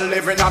 20 girl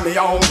living on me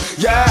own.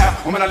 Yeah,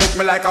 woman I lick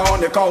me like a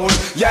honeycomb.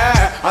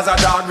 Yeah, as a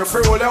dog you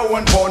feel hold your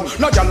own bone.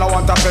 No girl no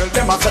want to fill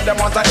them, I said them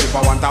want to help.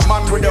 I want a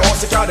man with the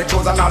house, secure the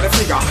clothes and all the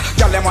figure.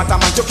 Girl them want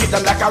a man to keep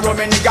them like a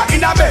Roman nigga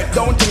in a bed.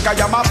 Don't think I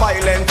am a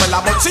violent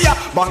fella, but see ya,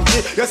 Bunky,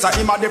 yes I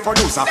am a the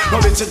producer.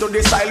 No listen to the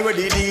style with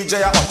the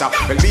DJ a utter.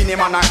 Well, Beanie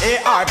Man and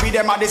ARP,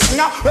 them a the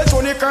singer. Well,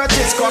 Tony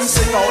Curtis come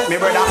sing out, me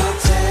brother.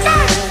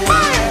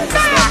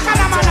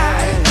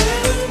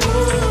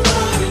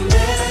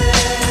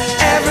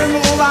 Every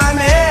move I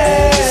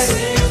make,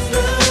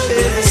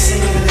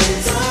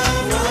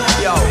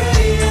 yo,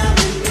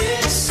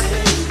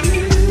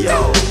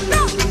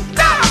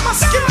 I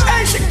must keep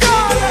hey, she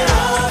gone.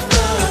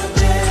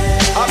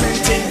 I've been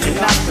thinking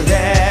after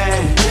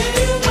that.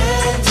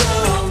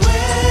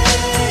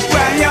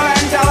 When you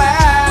went away,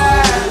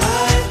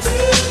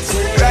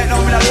 right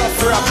now me I love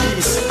for a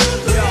piece.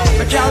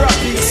 I can't rap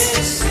peace.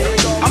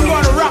 I'm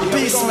gonna rap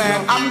peace, man.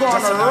 I'm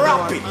gonna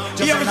rap it.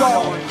 Here we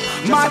go.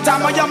 My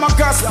time I am a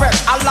gospel.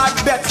 I like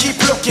bet, keep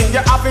looking.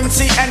 You haven't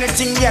seen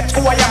anything yet.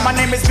 Who I am, my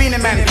name is Beanie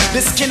Man,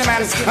 the skinny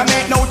man. I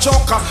ain't no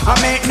joker, I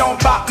ain't no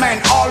Batman.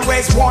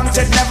 Always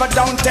wanted, never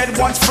daunted,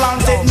 once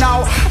flaunted.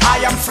 Now I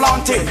am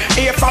flaunted,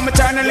 here from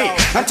eternally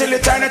until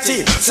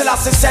eternity.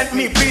 Selassie sent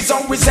me, please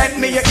don't resent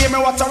me. You hear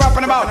me what I'm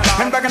rapping about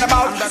and bragging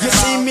about. You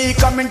see me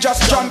coming,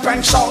 just jump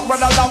and shout.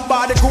 But I love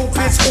by the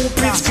groupies,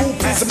 oopies,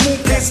 groupies,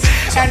 moopies.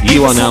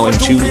 You are now in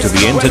tune to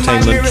the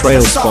Entertainment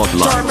Trail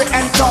Spotlight.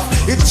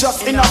 It's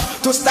just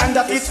enough to stand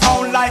at its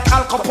own like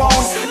Al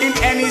Capone in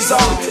any zone.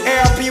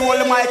 ARP hold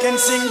the mic and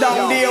sing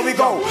down. There we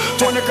go.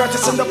 Tony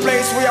Curtis in the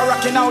place we are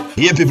rocking out.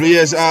 Yeah, people,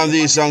 yes,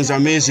 these songs are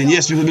amazing.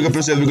 Yes, people, big up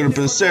yourself, big up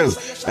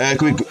yourself.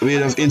 Quick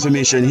bit of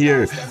information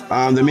here.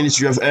 The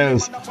Ministry of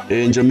Health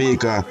in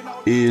Jamaica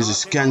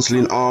is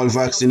cancelling all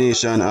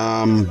vaccination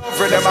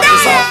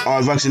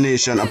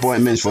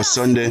appointments for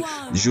Sunday,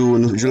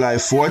 July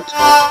 4th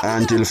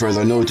until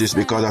further notice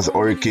because of the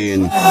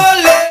hurricane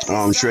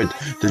threat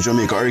to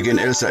Jamaica. Hurricane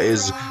Elsa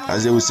is,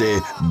 as they would say,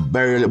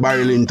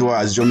 barreling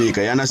towards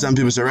Jamaica. You understand,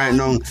 people? So right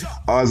now,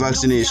 all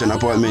vaccination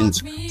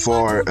appointments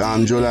for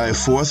July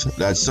 4th,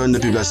 that's Sunday,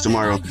 people, that's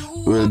tomorrow,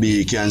 will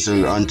be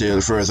cancelled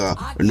until further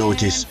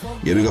notice.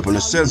 Yeah, big up on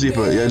yourselves,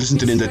 people. Yeah, listen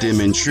to the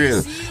Entertainment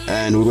Trail,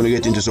 and we're gonna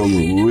get into some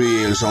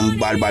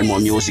bad more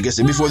music. Yes,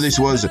 before this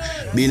was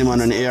Beanie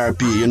Man and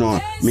ARP, you know,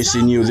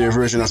 Missing You, their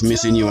version of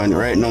Missing You, and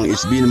right now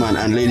it's Beanie Man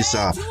and Lady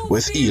Saw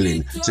with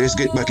Healing. So let's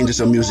get back into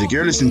some music.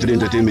 You're listening to the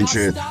Entertainment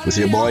Trail with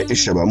your boy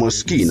Shaba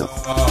Moschino.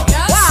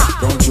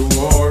 Don't you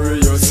worry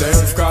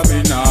yourself,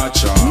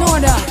 Kabinacha. Know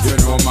that. You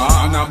know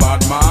man a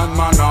bad man,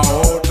 man a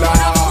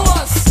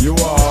outlaw. You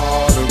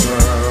are the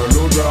girl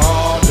who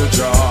brought the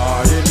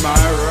joy in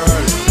my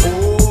world.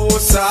 Oh,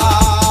 sir,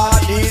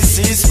 this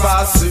is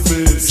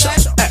possible.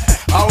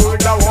 I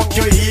would have walked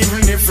you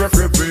even if you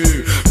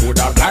prepare. Could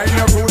have blind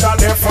you, could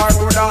have left, I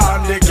could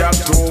have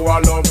handicapped too. I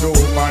love the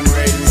woman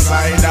right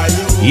inside of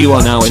you. You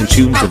are now in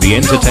tune to the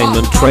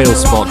Entertainment Trail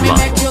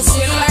Spotlight.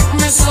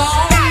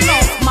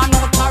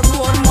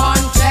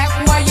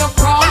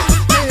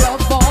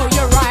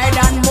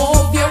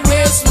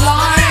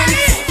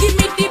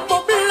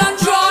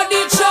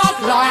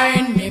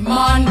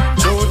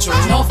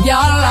 Y'all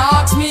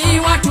ask me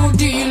what to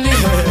deal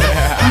with.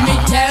 Me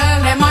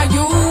tell them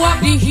you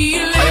have the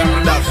healing.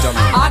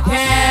 I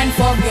can't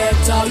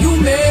forget how you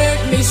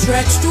make me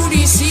stretch to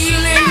the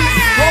ceiling.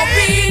 For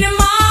being a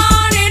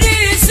man, it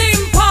is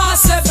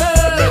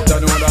impossible.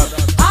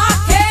 I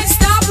can't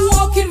stop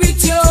walking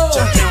with you.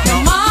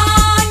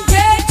 Man,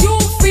 can't you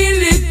feel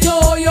it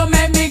though? You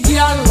make me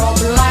girl up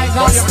like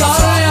a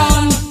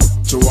stallion.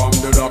 So I'm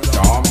the doctor,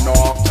 I'm no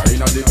actor. In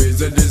the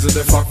business, this is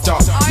the factor.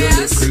 You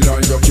little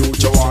and you're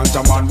cute, you want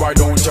a man, why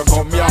don't you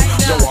come here?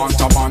 You want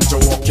a man to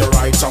walk your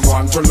right,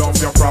 someone to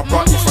love you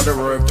proper. If I the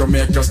work to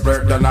make you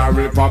spread, then I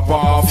will pop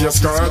off your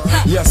skirt.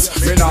 Yes,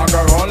 me not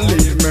go run,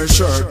 leave me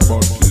shirt,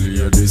 but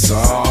ladies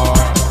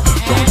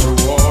don't you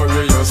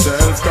worry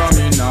yourself, come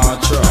in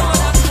natural.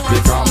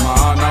 Because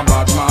man a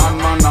bad man,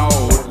 man a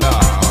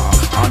outlaw.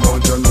 And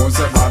don't you know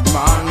say bad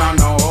man and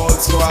no old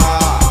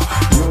squad.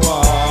 You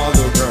are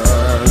the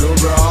girl who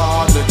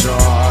brought the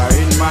joy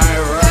in my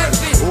world.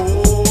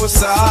 Oh,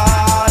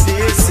 sir,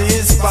 this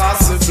is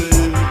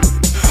possible.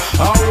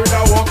 How would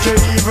I walk you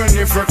even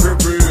if you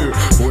cripple?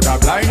 Would I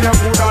blind you,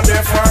 would I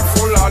deaf or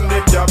full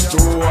handicapped too?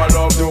 I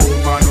love the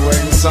woman who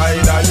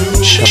inside of you.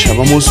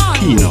 Shaba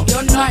Mosquino.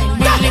 You're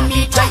 9mm,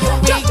 you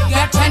will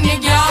get any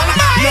girl.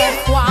 No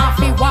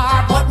coffee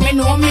war, but me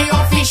know me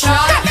official.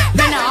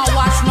 Me now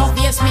watch no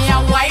face, me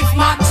a wife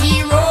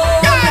material.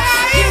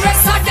 The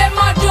rest of them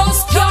are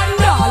just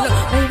scandal.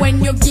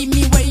 When you give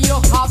me where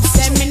you have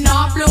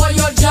seminar, blow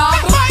your job.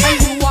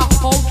 And you a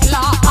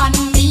outlaw and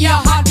me a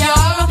hot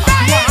girl.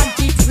 Want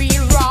it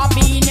real raw,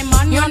 beanie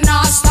man, you're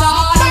not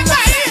star.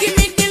 Give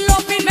me the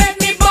love, it make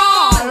me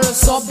ball.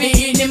 So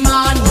beanie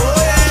man,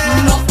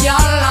 no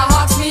girl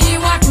ask me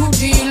what to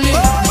dealing.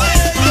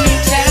 Me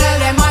tell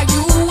them are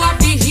you are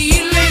the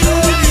healing.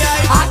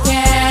 I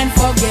can't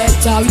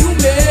forget how you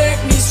make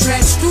me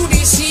stretch to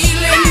the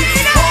ceiling.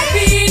 Oh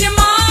beanie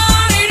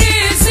man, it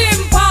is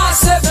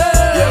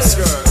impossible. Yes,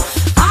 girl.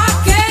 I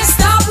can't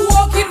stop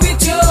walking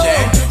with you.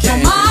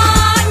 Come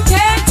on,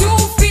 can't you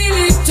feel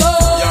it too?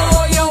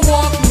 You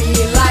walk me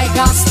like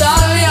a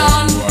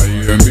stallion.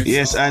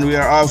 Yes, and we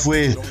are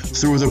halfway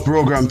through the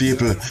program,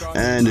 people,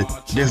 and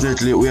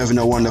definitely we're having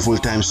a wonderful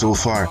time so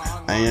far.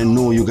 And I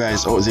know you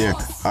guys out there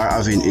are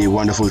having a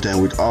wonderful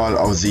time with all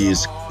of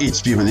these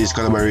hits, people, these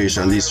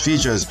collaborations, these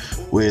features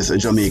with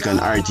Jamaican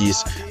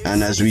artists.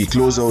 And as we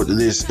close out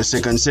this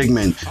second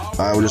segment,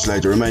 I would just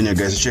like to remind you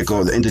guys to check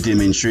out the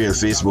Entertainment Trail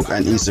Facebook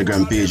and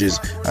Instagram pages,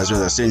 as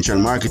well as Central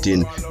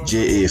Marketing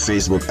JA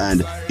Facebook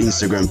and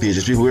Instagram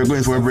pages. People, we're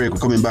going for a break. We're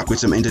coming back with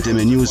some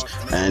entertainment news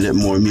and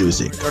more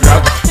music.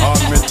 On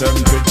me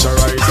temperature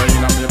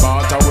rising and me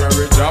water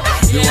where it drop.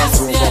 You want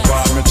to go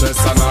on me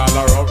chest and all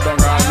a rub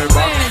down on me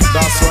back.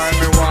 That's why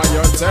me want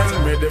you tell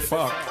me the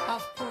fact.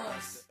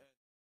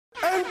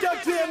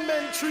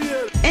 Entertainment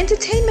Trail.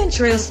 Entertainment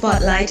Trail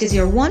Spotlight is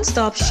your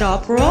one-stop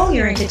shop for all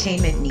your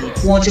entertainment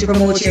needs. Want to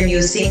promote your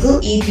new single,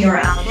 EP, or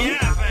album?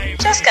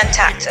 Just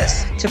contact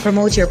us. To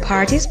promote your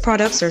parties,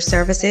 products, or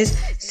services,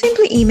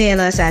 simply email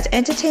us at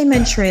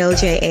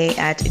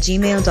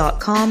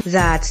entertainmenttrailja@gmail.com.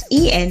 That's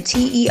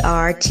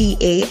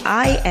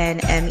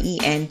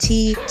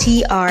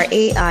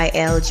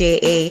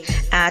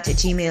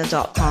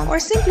entertainmenttrailja@gmail.com. Or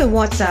simply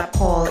WhatsApp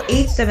call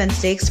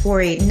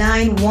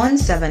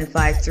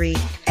 876-489-1753.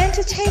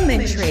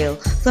 Entertainment Trail,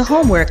 the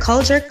home where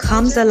culture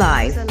comes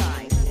alive.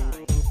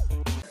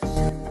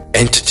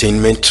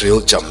 Entertainment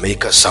Trail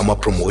Jamaica Summer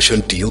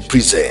Promotion Deal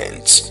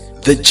presents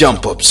the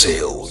Jump Up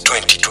Sale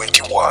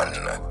 2021.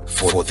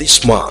 For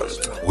this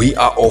month, we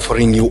are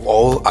offering you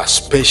all a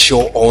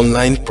special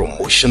online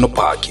promotional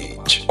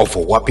package of a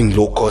whopping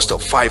low cost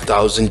of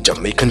 5,000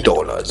 Jamaican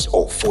dollars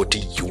or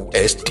 40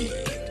 USD.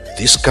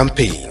 This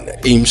campaign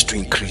aims to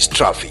increase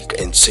traffic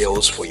and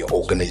sales for your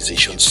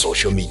organization's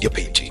social media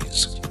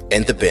pages.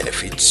 And the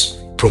benefits: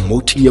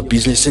 promoting your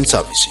business and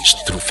services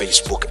through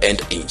Facebook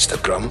and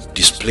Instagram,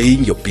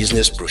 displaying your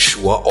business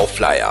brochure or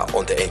flyer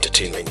on the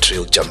Entertainment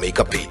Trail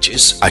Jamaica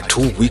pages, a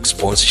 2-week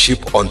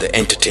sponsorship on the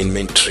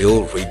Entertainment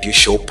Trail radio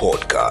show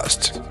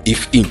podcast.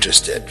 If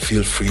interested,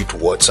 feel free to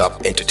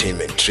WhatsApp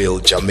Entertainment Trail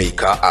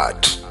Jamaica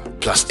at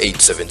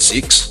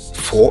 +876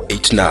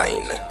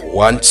 489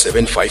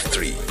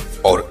 1753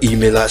 or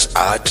email us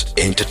at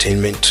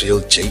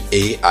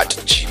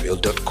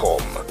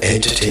entertainmenttrailja@gmail.com.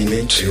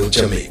 Entertainment Trail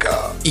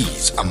Jamaica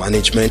is a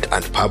management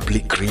and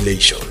public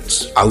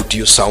relations,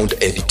 audio sound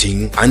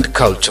editing and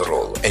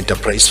cultural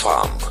enterprise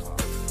firm.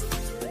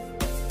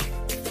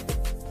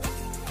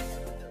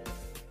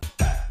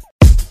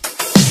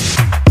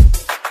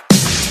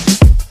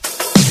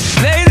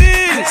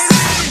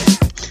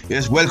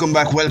 Yes, welcome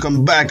back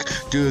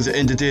to the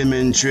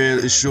Entertainment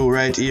Trail show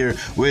right here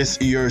with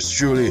yours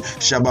truly,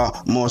 Shaba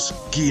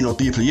Mosquino,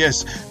 people.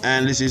 Yes,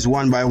 and this is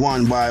One by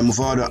One by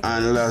Mufado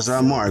and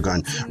Lazar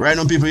Morgan. Right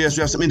now, people, yes,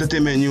 we have some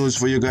entertainment news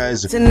for you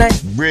guys.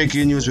 Tonight.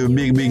 Breaking news with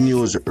big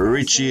news.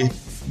 Richie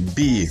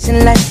B,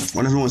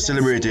 one of the most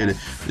celebrated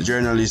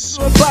journalists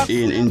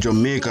in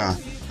Jamaica,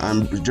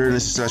 and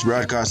journalist /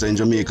 broadcaster in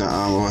Jamaica,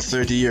 over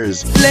 30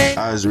 years,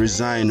 has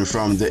resigned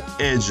from the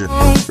Edge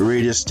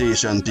radio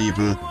station,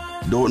 people.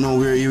 don't know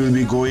where he will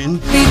be going.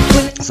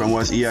 From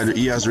what he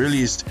has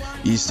released,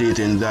 he's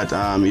stating that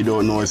he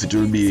don't know if it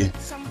will be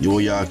New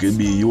York, it will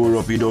be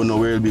Europe, he don't know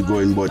where he'll be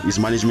going, but his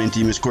management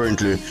team is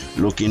currently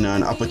looking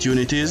at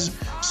opportunities.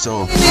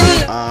 So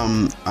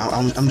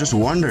I'm just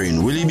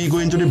wondering, will he be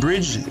going to the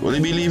bridge? Will he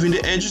be leaving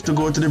the edge to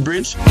go to the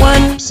bridge?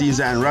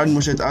 Caesar Rod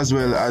Mushet as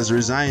well as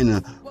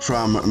resign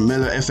from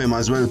Mellow FM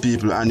as well,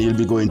 people, and he'll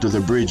be going to the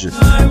bridge.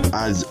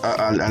 As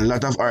a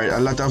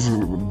lot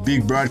of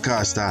big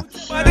broadcaster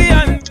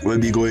will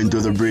be going to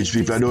the bridge,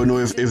 people. I don't know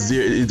if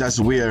that's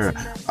where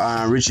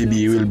Richie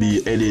B will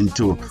be heading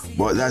to,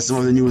 but that's some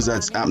of the news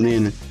that's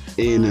happening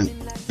in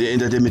the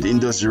entertainment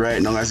industry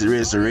right now as it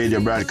relates to radio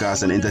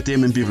broadcast and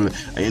entertainment, people.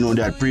 And you know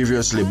that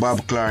previously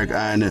Bob Clark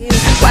and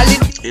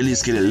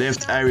Elise Kelly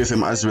left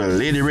IRFM as well.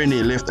 Lady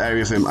Renee left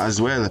IRFM as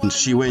well. And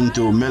she went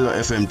to Mellow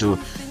FM too,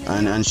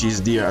 and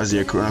she's there as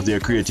one of their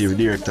creative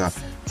director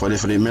for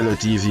the Mellow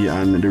TV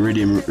and the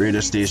Rhythm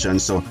radio station.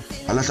 So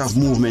a lot of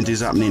movement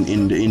is happening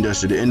in the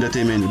industry. The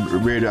entertainment,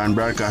 radio and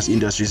broadcast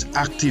industry is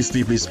active,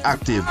 people, is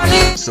active.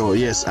 So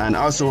yes, and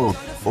also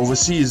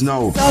overseas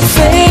now,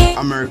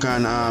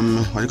 American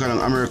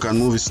American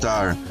movie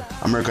star,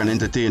 American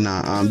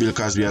entertainer Bill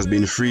Cosby has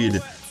been freed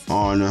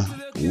on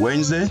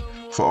Wednesday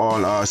for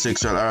all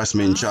sexual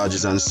harassment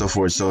charges and so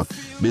forth. So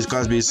Bill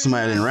Cosby is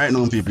smiling right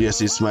now, people. Yes,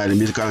 he's smiling.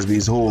 Bill Cosby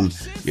is home.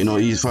 You know,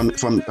 he's from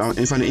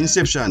the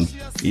inception,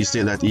 he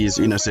said that he is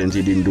innocent,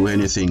 he didn't do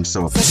anything.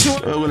 So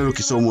we're gonna look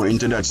some more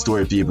into that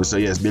story, people. So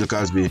yes, Bill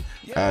Cosby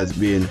has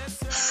been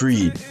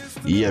freed.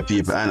 Yeah,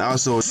 people. And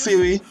also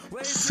Philly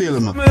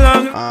Film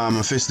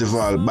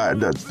Festival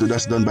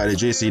that's done by the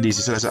JCDC.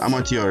 So that's an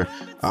amateur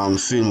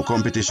film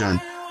competition,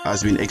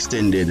 has been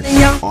extended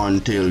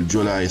until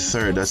July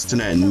 3rd. That's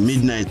tonight,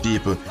 midnight,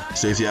 people.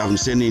 So if you haven't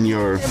sent in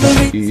your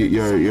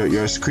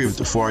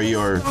script for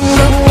your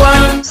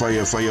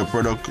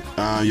product,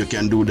 you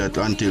can do that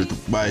until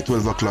by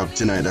 12 o'clock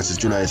tonight. That is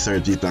July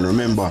 3rd, people. And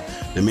remember,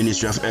 the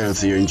Ministry of Health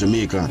here in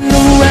Jamaica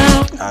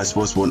has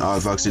postponed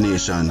all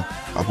vaccination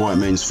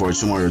appointments for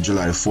tomorrow,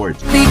 July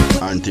 4th,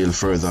 until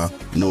further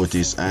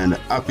notice. And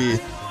happy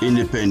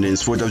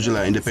Independence, 4th of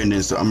July,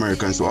 Independence to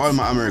Americans. So all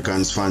my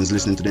Americans fans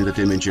listening to the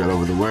entertainment show all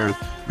over the world,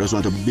 just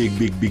want to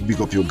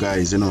big up you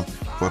guys, you know,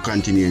 for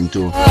continuing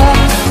to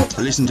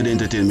listen to the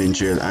entertainment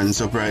show. And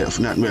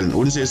I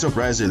wouldn't say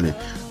surprisingly,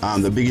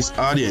 the biggest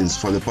audience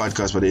for the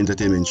podcast for the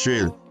entertainment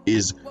show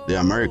is the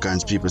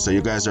Americans, people. So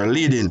you guys are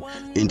leading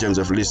in terms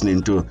of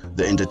listening to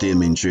the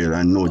entertainment show.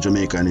 And no,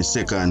 Jamaica is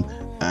second,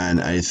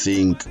 and I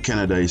think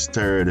Canada is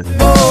third,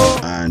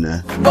 and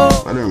I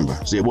don't remember.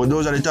 So yeah, but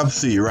those are the top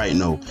three right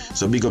now.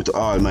 So big up to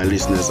all my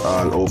listeners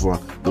all over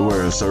the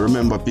world. So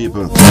remember,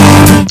 people,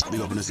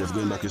 big up on yourself.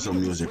 Going back to some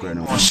music right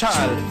now.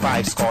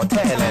 Vibes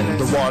Cartel and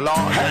the wall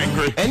are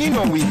angry. And you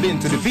know we've been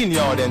to the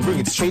vineyard and bring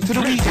it straight to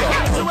the region.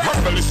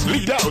 Herbalist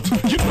lead out.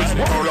 Give us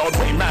warlord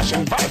way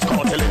mashing Vibes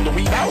Cartel in the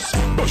weed house.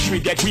 Bush we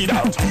get weed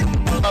out.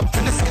 Up to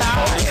the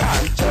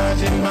sky.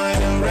 Judging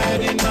mine and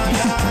red in my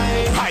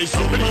eyes. I so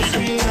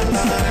believe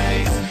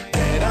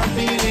that I'm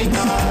feeling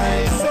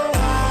high, so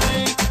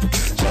high.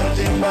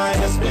 Judging by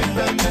the split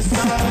and the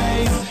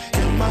size,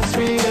 you must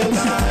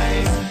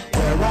realize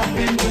we're up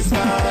in the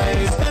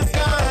skies, the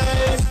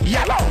skies.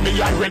 Yellow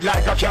me, I red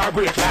like a car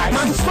brake light.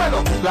 Man swell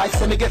up like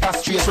so me get a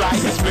straight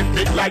right. Me split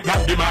big like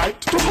that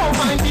dynamite. To hold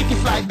mine big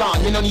if like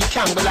down, me no need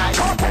candle light.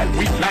 Cartel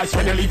weak nice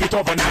when you leave it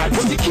overnight.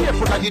 But be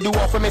careful that you do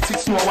off from it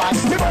 6 Snow White.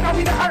 Me wanna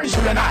win the Irish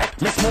for the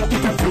night. Me smoke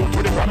it and flow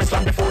to the promised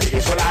land before the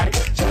Israelite.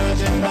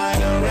 Judging by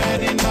the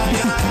red in my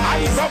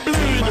eyes, I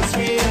bleed.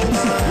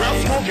 We'll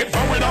smoke it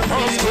from with our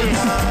first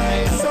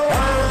place.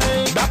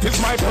 That is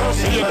my first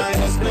year.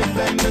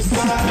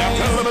 Now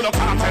tell them in the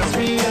cartel.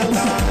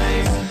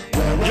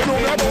 You know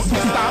about the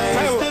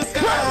style.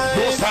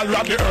 Those all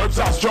rob the herbs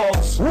as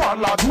drugs.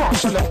 Warlord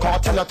marshal of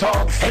cartel a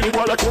talk.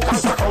 Anywhere they cook and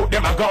suck out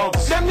them a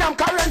gogs. Them yam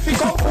currency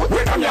go food.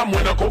 When I'm yam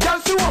when I cook.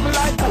 Girls see woman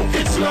like book.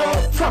 It's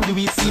love. From the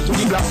wheat seed to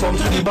the blossom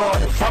to the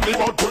bud. From the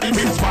bud to the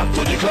bean spot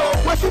to the club.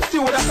 Where 50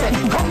 would I say?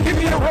 Come give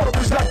me a rope,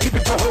 it's like keep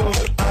it to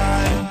hold.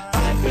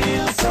 I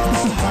feel so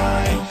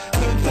high,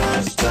 could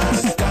touch the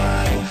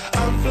sky.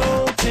 I'm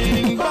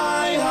floating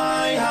by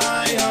high,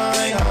 high,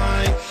 high,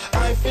 high.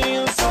 I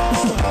feel so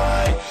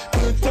high,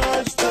 could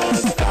touch the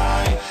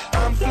sky.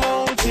 I'm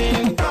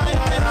floating by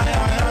high, high,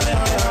 high,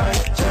 high, high.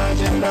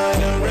 Judging by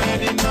the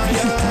red in my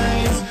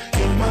eyes,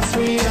 you must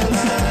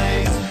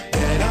realize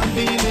that I'm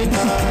feeling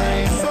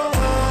high, so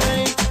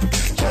high.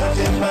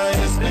 Judging by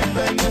the slip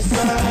and the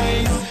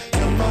size,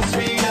 you must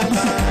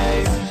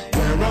realize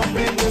we're up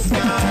in the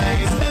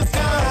skies, the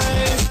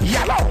skies.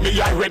 Yellow me,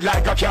 I red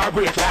like a car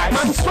brake light.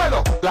 Man swell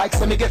up like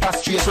so me get a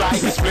straight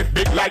right. Me split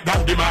big like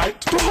that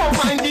dynamite. To hold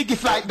mine big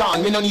if like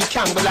down, me no need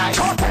candle light.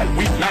 Cartel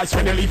weak nice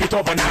when you leave it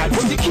overnight.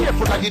 But be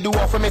careful that you do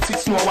off from it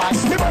 6 Snow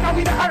White. Me wanna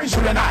win the Irish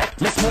for the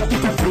night. Me smoke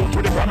it and flow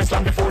to the promised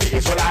land before the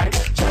Israelite.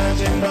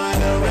 Judging by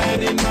the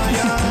red in my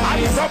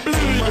eyes, I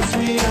bleed.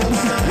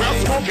 We'll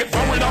smoke it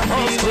from with our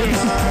first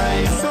place.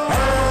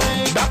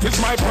 That is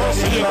my first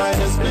year.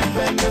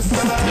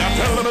 Now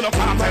tell them in the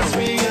cartel.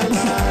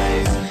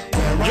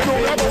 You know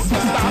about the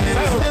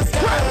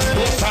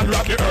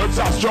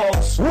exhaust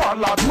drugs.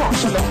 Warlord,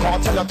 martial and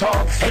cartel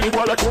attack.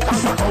 Anywhere I cook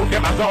and back out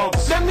them as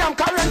dogs. Them yam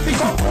currency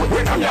come food.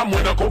 When I yam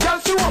with a cook, girl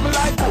she want me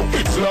like cook.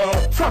 It's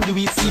love. From the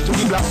weed seed to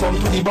the blossom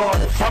to the bud.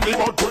 From the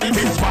bud to the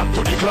beans back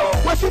to the club.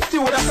 Where 50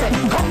 would I say,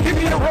 come give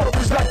me a rope,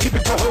 it's like keep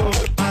it to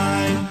hold.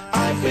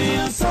 I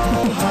feel so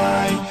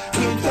high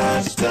to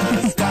touch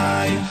the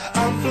sky.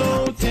 I'm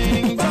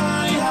floating by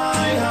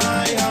high,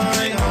 high,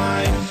 high,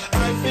 high.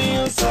 I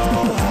feel so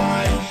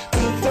high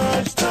to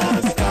touch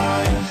the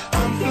sky.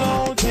 I'm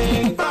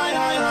floating by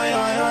high, high,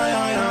 high, high,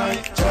 high,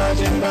 high.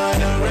 Judging by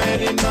the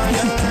red in my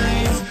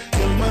eyes,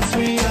 you must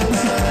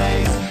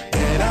realize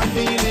that I'm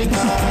feeling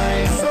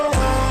high, so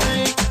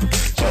high.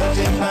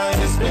 Judging by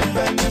the split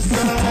and the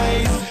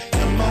skies,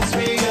 you must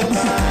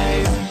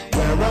realize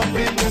we're up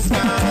in the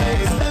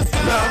skies.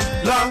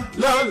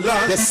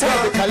 They said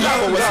the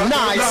collabo was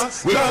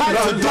nice. We had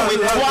to do it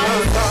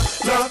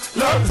twice.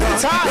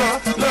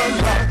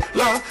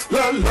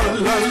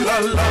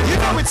 You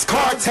know it's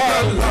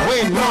cartel,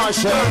 Wayne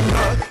Marshall.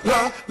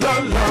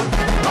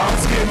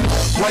 Asking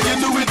why you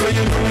do it when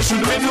you know you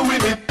shouldn't be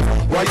doing it.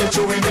 Why you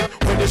doing it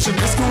when you should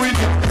be screwing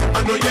it?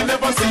 I know you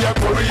never see a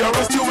career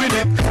was doing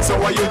it. So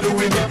why you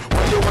doing it?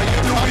 Why you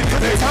doing it?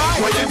 Eh?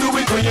 Why you do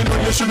it when you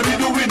know you shouldn't be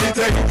doing it?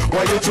 Eh?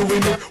 Why you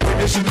doing it when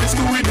you should be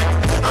screwing it?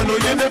 I know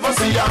you never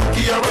see a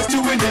career was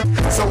doing it.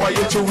 So why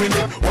you doing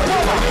it? Why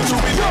you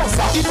doing it?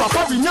 If a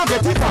foreign you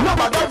get it,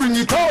 nobody bring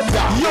it out.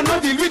 You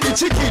not deal with the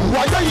chicken,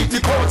 why you eat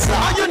the culture?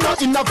 Are you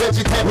not in a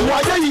vegetable?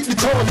 Why you eat the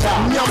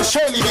torta? Me I'm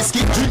Shirley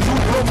biscuit, drink you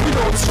rum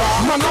without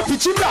straw. Man up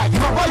pitching like,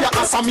 no buy a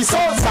asami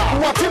salsa.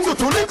 What him do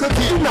to little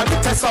kid, not the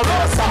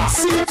Testarossa.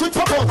 See it with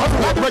pop out,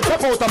 like red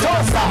pop out a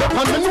toaster. The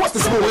pan me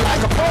notice more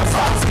like a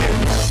poster.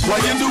 Why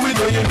you do it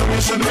when you know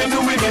you shouldn't be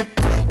doing it?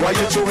 Why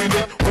you doing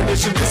it when you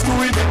should be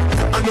screwing it?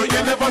 I know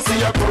you never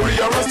see a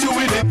career was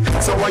doing it.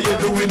 So why you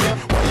doing it?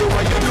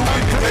 Why you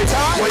doing it? Eh?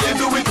 Why you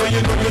do it when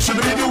you know you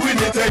shouldn't be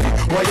doing it? Eh?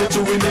 Why you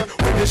doing it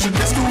when you should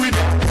be screwing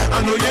it?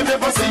 I know you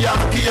never see a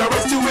career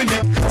was doing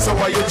it. So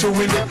why you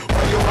doing it?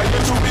 Why you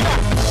doing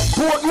it?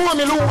 Put more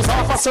me lose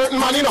off a certain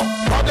man, you know.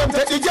 But them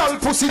take the girl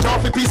pussy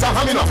off a piece of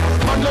ham, you know.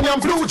 Man, them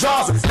blue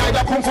jaws,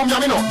 neither pum pum yam,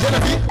 you know.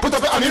 Genevieve, put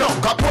up a hand, you know.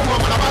 Got one man,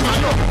 a man,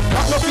 you know.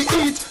 Got nothing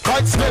to eat,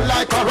 quite smell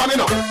like a ram,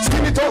 you know.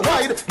 Skin it out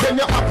wide, then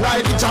you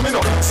apply the jam, you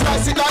know.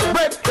 Slice it like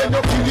bread, then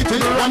you kill it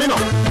till you run, you know.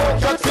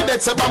 Cut fit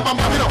dead, say bam bam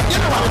bam, you know. You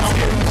know what I'm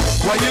saying?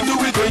 Why you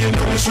do it when you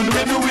know you shouldn't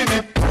be doing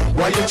it?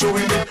 Why you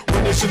doing it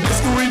when you should be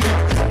screwing it?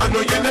 I know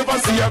you never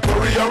see a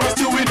career was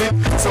doing it.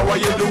 So why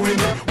you doing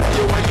it?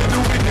 Why you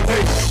doing it?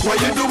 Hey? Why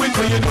you do it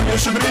when you know you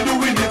shouldn't be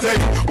doing it?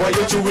 Hey? Why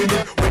you doing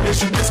it when you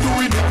should be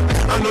screwing it?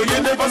 I know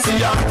you never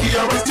see a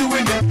career was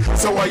doing it.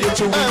 So why you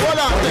doing it? Why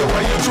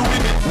you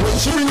doing it? When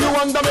she bring you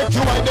under, make you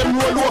white them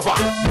roll over.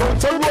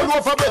 Don't tell roll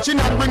over, bet you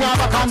not bring her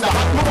back under.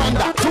 No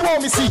wonder, to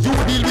want me see you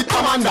deal with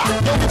Amanda.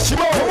 You with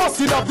Shibo, you must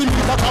still have the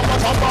meat at Tamba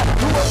Tamba.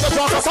 You want the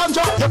drop of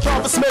Sandra, you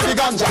can't smell the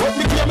ganja. Let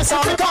me clear me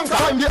saw me conquer.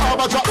 Time the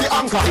harbor drop the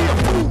anchor.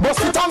 Bust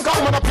the tanker,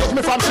 I'm gonna page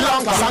me from Sri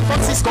Lanka. San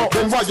Francisco,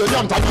 then why you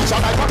yam to each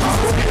and I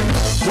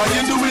why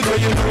you do it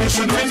when you know you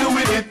shouldn't be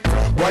doing it?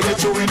 Why you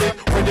doing it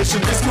when you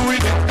should be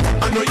screwing it?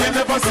 I know you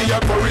never see a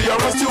career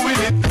was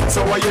doing it. So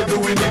why you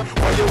doing it?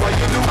 Why you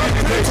doing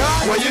it? Eh?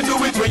 Why you do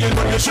it when you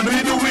know you shouldn't be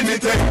doing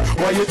it? Eh?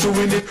 Why you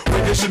doing it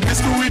when you should be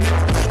screwing it?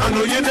 I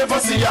know you never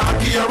see a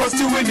career was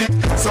doing it.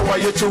 So why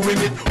you doing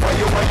it? Why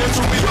you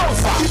doing it?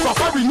 If a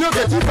foreign you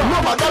get it,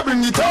 nobody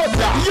bring it out.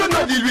 You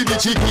not deal with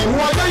the chicken,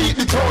 why you eat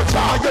the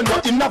torta? You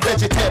not in a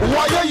vegetable,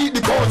 why you eat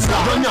the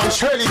coleslaw? Run your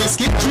Shirley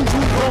biscuit, drink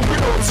you rum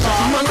without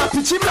straw. Man a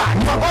pitchy black,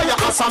 my boy a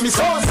asami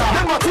salsa.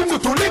 Them what him do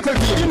to little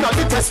kid, in a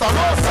the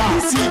Testarossa.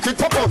 The secret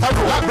pop out a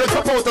roll, like bread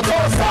pop out a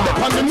toaster. The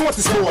pan me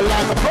notice more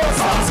like a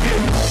poster.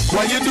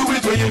 Why you do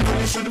it when you know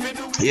you shouldn't be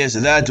doing it? Yes,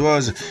 that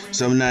was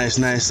some nice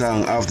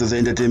song after the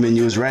entertainment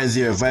news right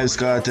there. Vybz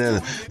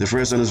Kartel. The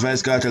first one was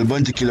Vybz Kartel,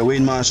 Bounty Killer,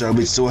 Wayne Marshall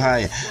with So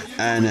High,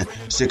 and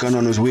second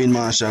one was Wayne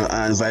Marshall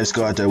and Vybz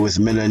Kartel with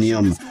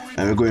Millennium.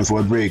 And we're going for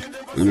a break.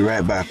 We'll be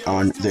right back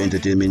on the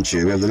entertainment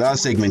show. We have the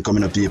last segment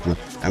coming up, people,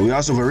 and we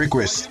also have a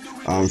request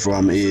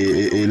from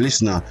a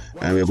listener,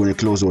 and we're going to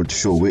close out the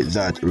show with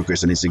that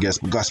request, and it's a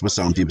gospel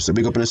song, people. So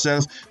big up on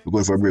yourself. We're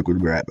going for a break. We'll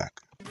be right back.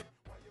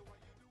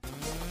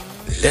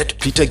 Let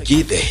Peter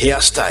Gay, the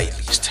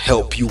hairstylist,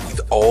 help you with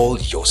all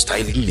your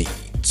styling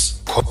needs.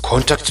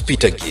 Contact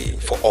Peter Gay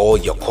for all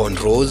your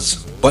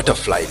cornrows,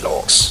 butterfly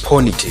locks,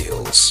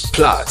 ponytails,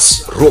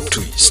 plaits, rope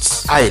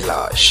twists,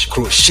 eyelash,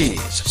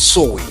 crochets,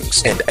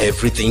 sewings, and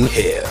everything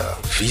hair.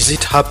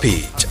 Visit her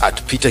page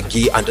at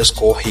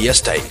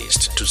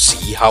petergay_hairstylist to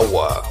see her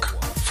work.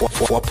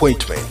 For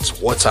appointments,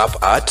 WhatsApp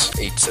at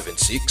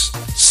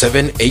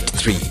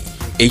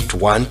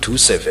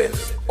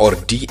 876-783-8127 or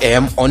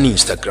DM on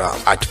Instagram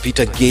at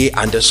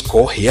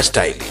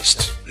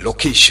petergay_hairstylist.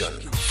 Location: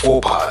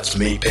 4 Parts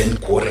Maypen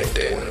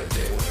Quarantine.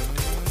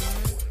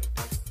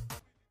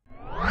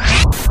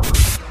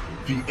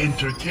 The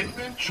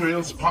Entertainment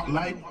Trail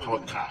Spotlight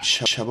Podcast.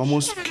 Shaba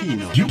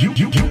Moschino.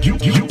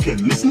 You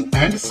can listen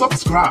and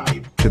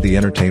subscribe to the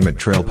Entertainment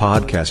Trail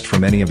Podcast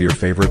from any of your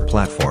favorite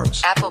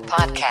platforms. Apple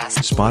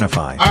Podcasts,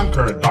 Spotify,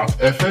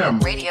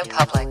 Anchor.fm, Radio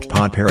Public,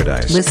 Pod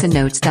Paradise,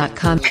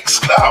 ListenNotes.com,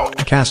 Mixcloud,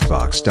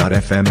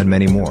 Castbox.fm, and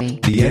many more.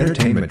 The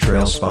Entertainment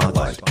Trail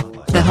Spotlight.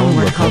 The home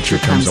where culture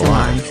comes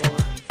alive.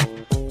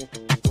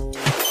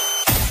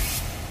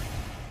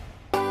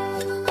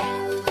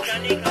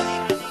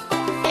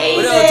 Hey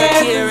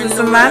there, this is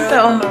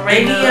Samantha on the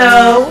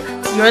radio.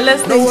 You're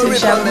listening to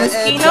Shabba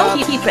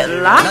Moschino. Keep it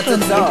locked on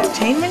the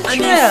Entertainment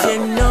Trail.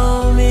 You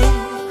know me,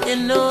 you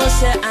know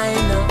say I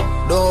know.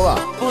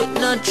 Put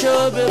no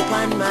trouble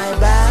on my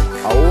back.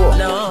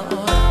 No.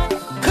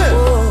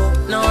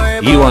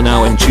 You are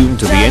now in tune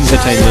to the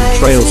Entertainment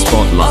Trail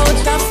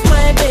Spotlight.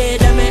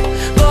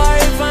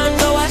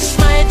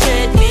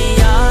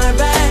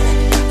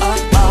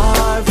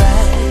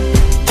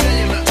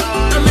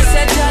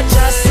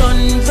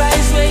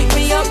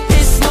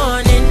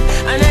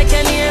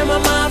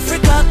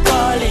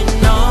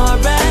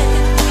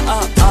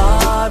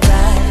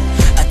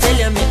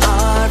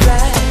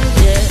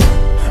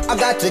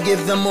 To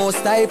give the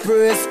most high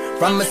praise.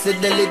 From me see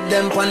the lid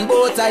them on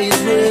both eyes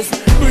raise.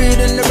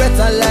 Breathing the breath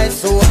of life,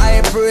 so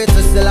I pray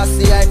to still I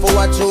see I for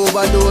watch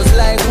over those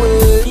like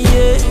we.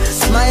 Yeah.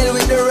 Smile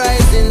with the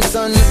rising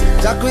sun.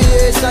 The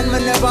creation me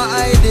never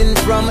hiding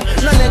from.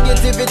 No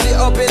negativity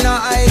up in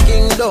our high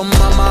kingdom.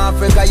 Mama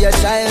Africa, your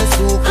child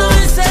to come.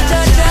 I'm such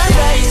a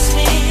rise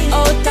me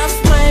out of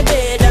my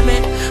bed. I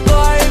mean, go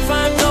if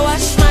I'm go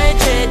wash my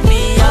dread.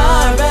 Me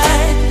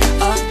alright,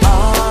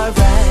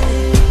 alright.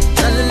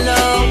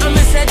 No.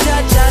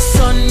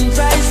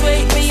 Sunrise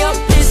wake me up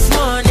this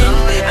morning,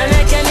 and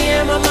I can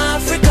hear Mama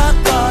Africa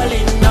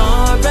calling.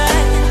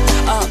 Alright,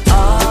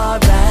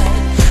 alright.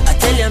 I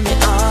tell you me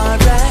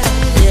alright,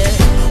 yeah.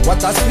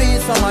 What a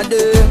squeeze from a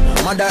day,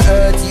 Mother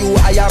Earth, you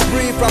I a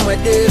free from a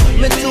day.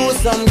 Me chew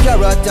some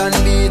carrot and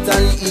beet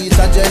and eat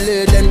a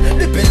jelly, then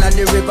dipping at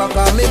the river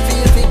 'cause me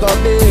feel figure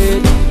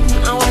big.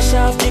 I wash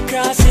off the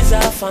crosses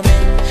off of me.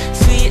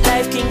 Sweet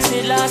life King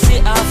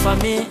Selassie off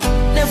of me.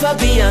 Never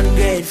be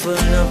ungrateful,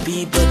 no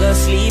people go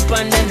sleep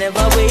and they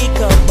never wake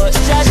up. But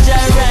Jaja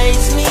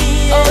rise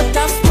me out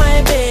of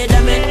my bed. I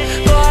mean,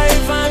 go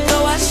river and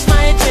go wash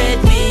my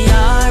dread. Me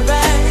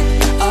alright,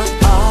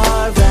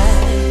 alright.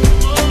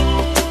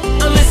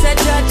 I'm a say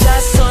Jaja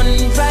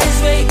sunrise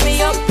wake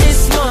me up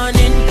this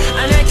morning,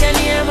 and I can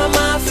hear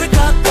Mama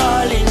Africa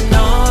calling.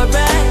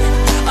 Alright,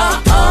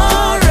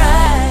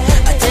 alright.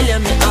 I tell you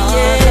me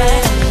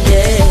alright,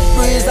 yeah.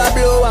 Breeze a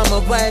blow and my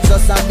vibes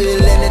just a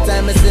bill.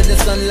 Anytime I see the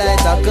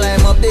sunlight I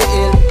climb up the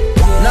hill.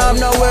 Now I'm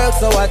no work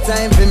so I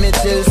time for me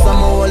chill. Some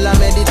whole a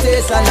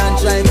meditation and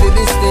trying to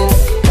be still.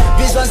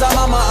 Visions of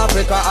Mama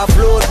Africa I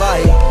float by.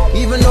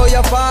 Even though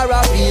you're far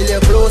I feel you're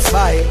close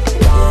by.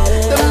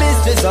 The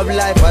mysteries of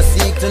life I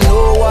seek to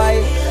know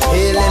why.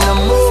 Hailing the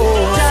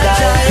most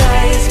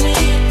rise me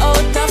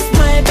out of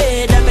my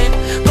bed. I mean,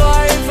 go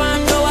river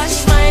and go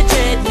wash my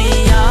dread.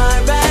 Me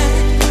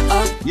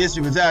alright. Yes,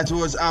 with that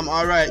was I'm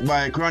Alright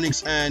by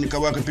Chronics and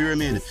Kawaka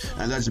Pyramid,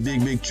 and that's a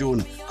big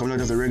tune coming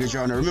out of the reggae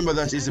genre. Remember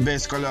that is the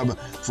best collab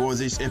for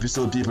this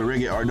episode, people,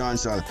 reggae or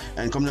dancehall.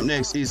 And coming up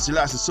next is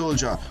Selassie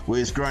Soldier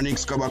with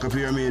Chronics, Kawaka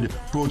Pyramid,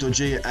 Proto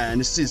J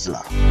and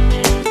Sizzla.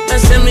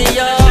 Send me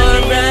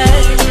alright,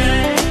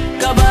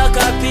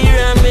 Kawaka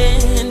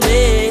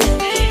Pyramid,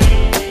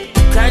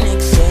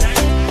 Chronics,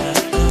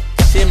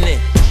 Chimney.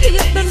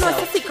 The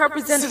narcissistic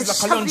representative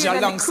Shabby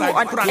and the crew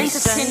on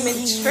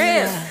Entertainment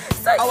Trail.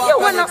 So you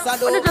wanna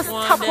just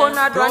tap on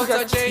that one,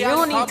 just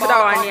tune into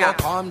that one, yeah.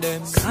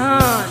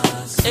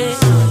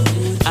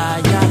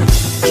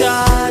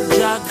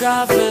 Jaja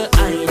gravel, I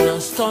no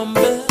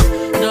stumble,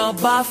 no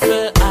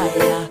baffle,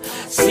 I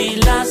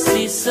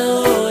Selassie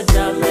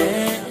soldier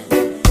man.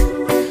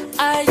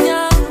 I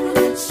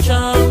am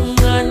strong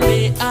and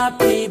be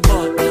happy,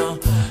 but no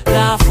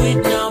laugh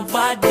with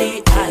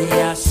nobody.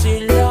 I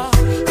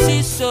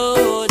Selassie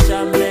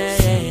soldier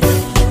man.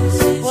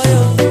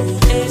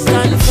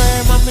 Stand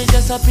firm and me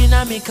just up in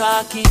a me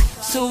khaki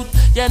suit.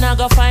 You not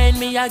go find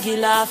me a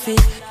gilafi.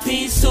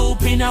 Peace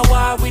soup in a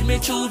war with me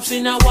troops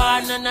in a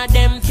war. None of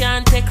them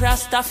can take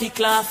Rasta fi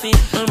claffy.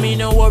 I me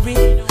no worry,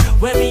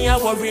 when me a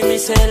worry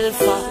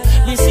myself.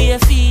 Me see a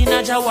fee in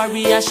a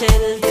Jawari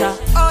shelter.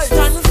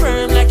 Stand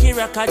firm like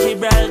Iraq or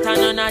Gibraltar.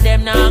 None of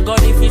them now go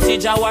if you see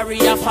Jawari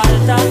a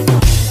falter.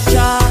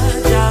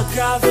 Jaja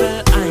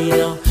gravel, I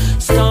know.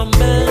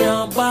 Stumble,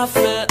 no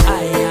baffle,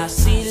 I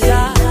see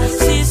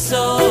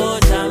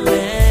soldier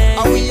man.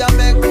 And we a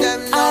make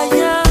them know. I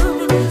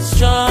am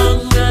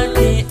strong and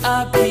be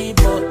happy,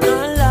 but no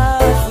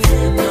love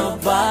with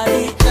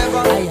nobody. Never.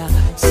 I am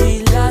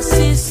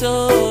Selassie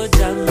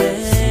soldier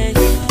man.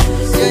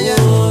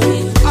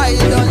 I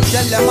don't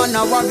tell them I'm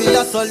a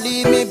warrior, so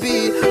leave me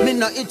be. Me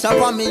no itch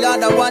up on me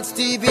lad, I watch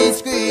TV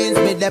screens.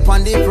 Me dep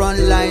on the front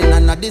line,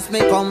 and this me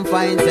come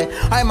find. Say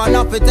I'm an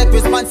up to take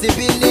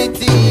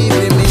responsibility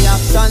for me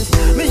actions.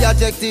 Me a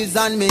adjectives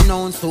and me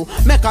nouns too.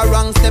 Make a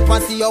wrong step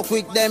and see how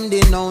quick them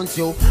denounce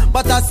you.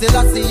 But I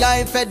still see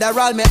I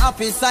federal, me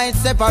happy side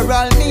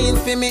separal means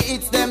for me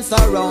it's them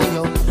surround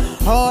you.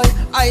 All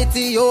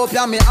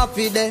Ethiopia me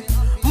happy there.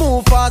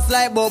 Move fast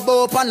like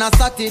Bobo on a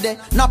Saturday.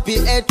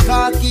 Nappy head,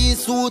 khaki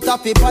suit,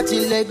 happy patchy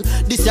leg.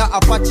 This ya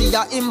Apache,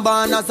 ya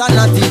imbanas and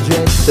natty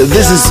dress.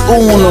 This is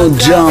Uno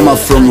Jama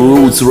from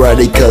Roots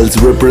Radicals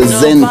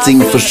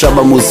representing for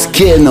Shabba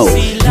Muskeno.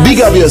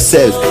 Big up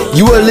yourself.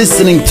 You are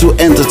listening to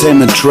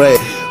Entertainment Trail.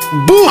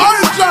 Boom!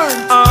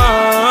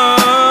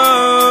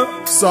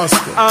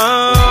 Sasko.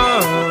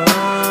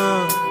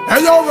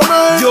 Hey yo,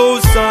 man. Yo,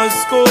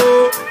 Sasko.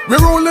 We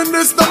rolling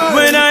this time.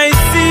 When I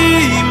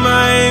see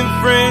my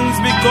friends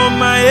become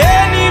my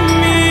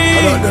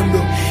enemy,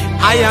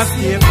 I have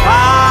to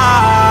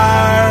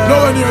far. No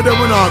one near them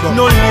will not go.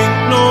 No link,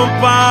 no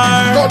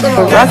bar.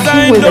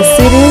 Rocking with the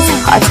city's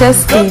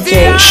hottest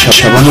DJ.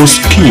 Shabba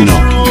Muskeno.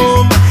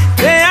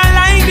 They are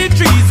like the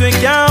trees we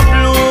can't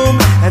bloom,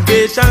 and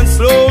they shall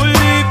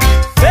slowly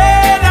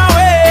fade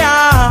away.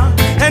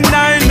 And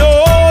I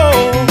know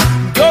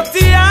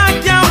dirty heart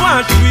can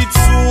wash with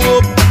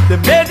soap. The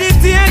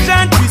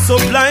meditation we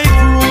supply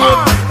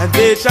proof, and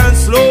they shall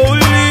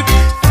slowly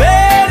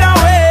fade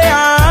away.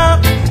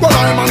 But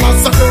I'm a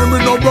massacre, me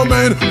no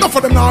remain. Enough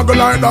of them not go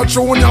like that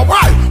show ya.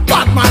 Why?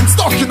 Bad man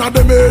stuck in a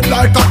them head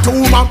like a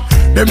tumor.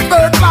 Them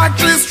fake like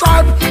three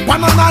stripe,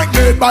 one a night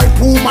made by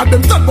Puma.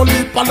 Them temple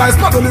lip a lies,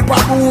 paddle lip a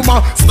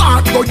rumor.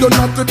 Start go you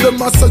not to them,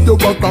 I say you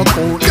work a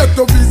code. Get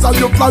your visa,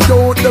 you fly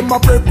out. Them a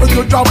pray for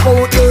you drop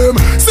out them.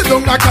 Sit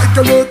down like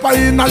calculate by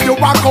in and you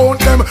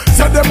account them.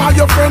 Say them are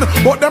your friend,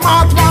 but them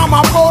heart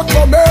mama vote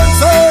for me.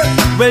 Say,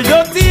 well,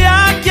 dirty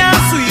heart can't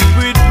sweep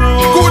with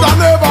broom. Good and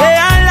never. They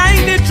are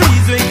like the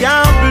trees we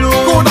can't bloom.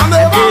 Good and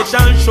never. They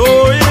shall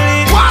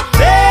surely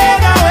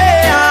fade away.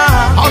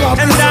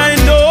 And I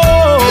know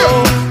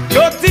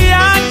dirty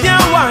heart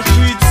can wash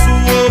with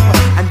soap,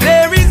 and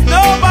there is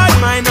no bad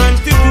mind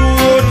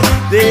antidote.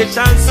 They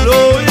shall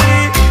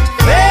slowly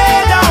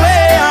fade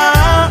away.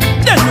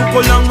 Then look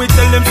along, we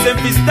tell them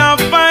simply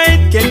stop fight.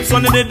 Can't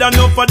son of the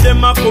enough for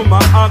them a come a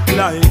act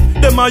like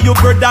them a your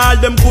brother, all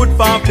them good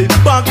for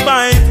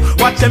backbite.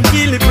 Watch them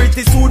kill it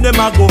pretty soon them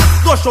a go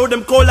show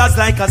them colors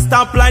like a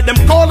stoplight. Them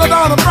color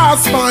down a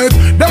frostbite.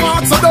 Them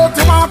hearts so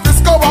dirty, want to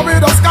cover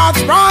with a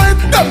Scotch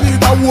Brite. Them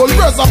need a whole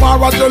reservoir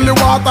of jelly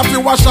water to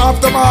wash off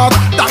them heart.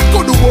 That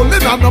could do hold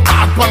in on the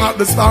back pan at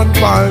the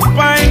standpipe.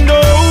 Find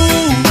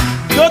out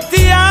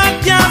dirty heart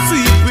can't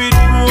sweep with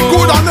broom.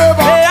 Good and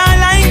never. They are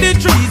like the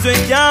trees we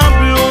can't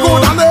bloom.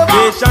 Good and never.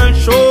 They shall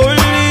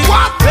surely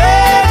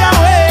fade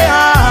away.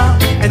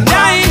 And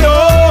I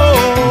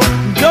know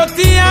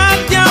dirty heart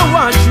can't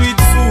wash with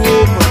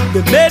soap.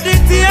 The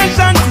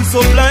meditation to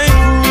supply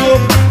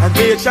proof, and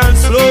they shall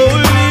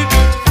slowly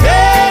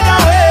fade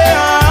away.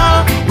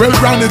 Well,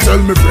 Granny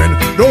tell me friend,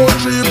 don't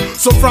trip.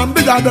 So from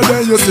the other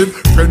day you said,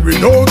 friend we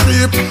don't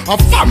trip. A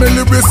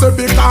family we say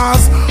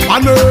because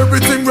and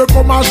everything we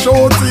come and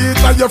show to it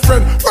and your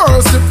friend.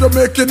 First if you're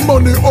making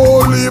money,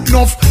 all leave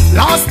enough.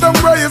 Last them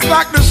ways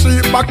like the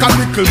sheep, back a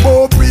nickel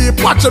bow peep.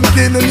 Watch them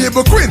kill the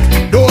neighbor quick.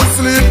 Don't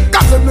sleep,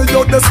 cause when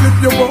you they sleep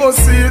you won't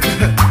see it.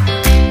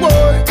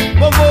 Boy,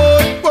 boy,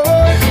 boy,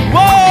 boy,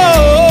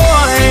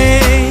 boy.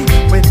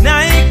 When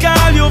I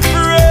call you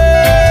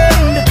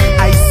friend,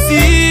 I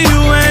see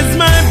you as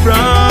my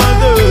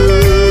brother.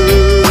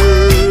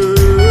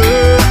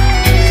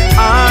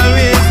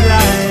 Always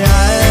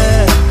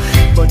lie,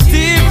 but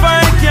if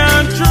I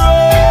can't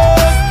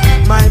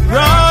trust my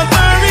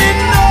brother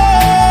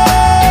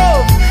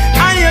enough, I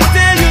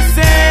tell you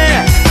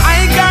say I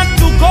got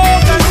to go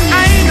 'cause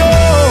I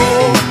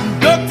know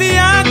dirty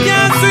heart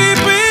can't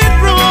sweep it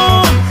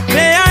broom.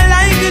 They are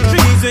like the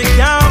trees we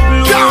can't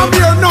bloom.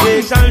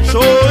 They shall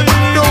surely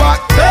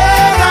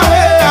fade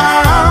away.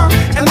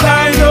 And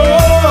I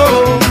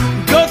know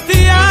dirty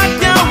heart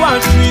can't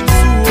wash with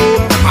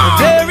soap.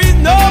 There is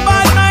no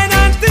bad mind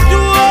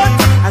antidote,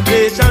 and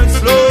they shall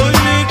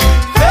slowly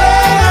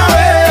fade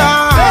away.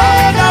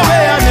 Fade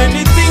away. And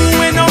anything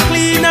we no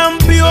clean and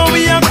pure,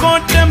 we a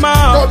cut them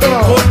off.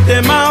 Cut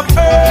them off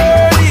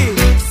early.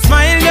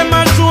 Smile them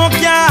and choke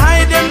ya,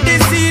 hide them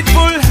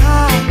deceitful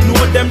heart.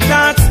 Know them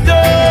thoughts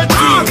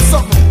dirty.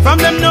 From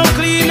them no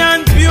clean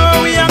and pure,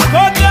 we a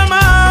cut them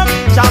off.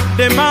 Chop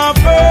them off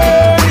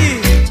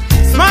early.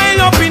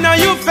 Smile up in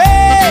your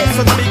face,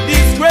 a big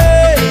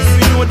disgrace.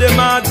 We know them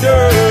are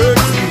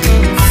dirty.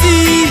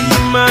 See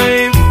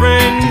my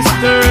friends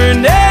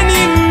turn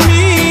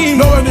enemy.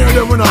 No one near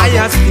them will not.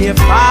 I stay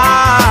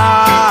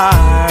far.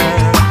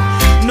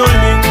 No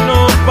link, no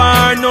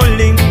bar, no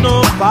link, no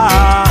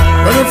bar.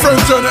 When your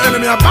friends turn the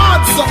enemy a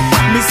bad son.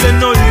 Me say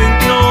no link,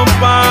 no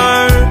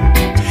bar.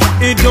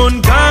 It don't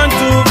gone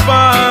too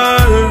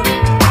far.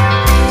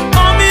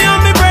 Oh, me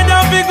and me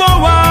brother we go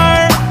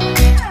war.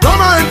 Don't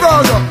mind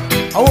brother,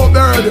 I won't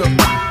bury you.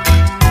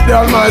 The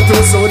Almighty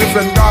will say we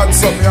defend God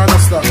something, you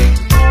understand?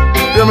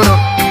 Hear me now?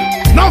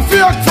 No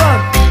fear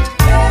friend.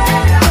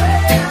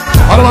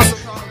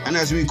 And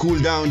as we cool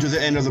down to the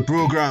end of the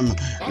program,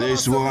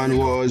 this one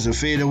was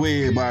Fade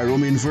Away by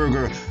Roman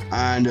Verger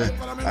and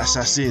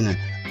Assassin,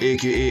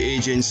 aka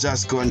Agent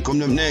Sasko. And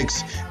coming up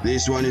next,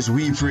 this one is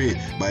We Pray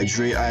by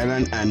Dre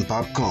Island and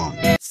Popcorn.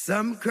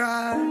 Some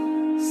cry,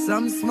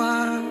 some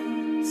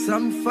smile,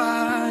 some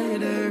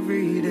fight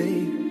every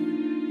day.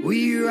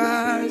 We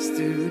rise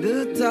to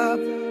the top,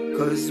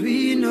 cause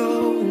we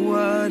know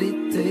what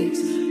it takes.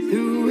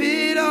 Through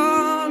it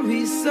all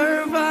we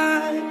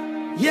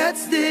survive, yet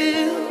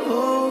still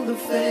hold the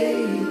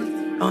faith.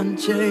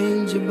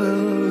 Unchangeable,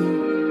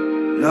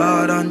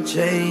 Lord,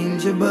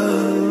 unchangeable.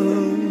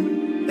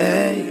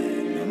 Hey,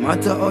 no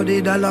matter how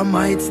the dollar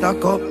might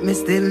stack up, me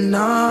still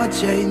not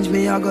change.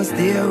 Me I go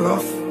stay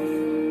rough.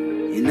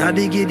 Inna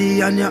the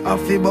giddy and you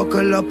have to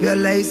buckle up your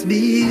lace.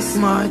 Be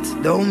smart,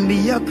 don't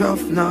be a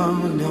gruff, no,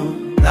 no.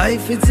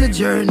 Life it's a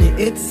journey,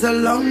 it's a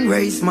long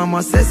race.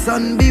 Mama says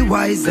son be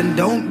wise and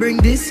don't bring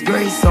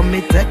disgrace. So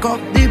me take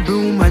up the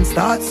broom and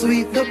start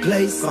sweep the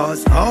place.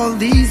 Cause all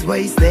these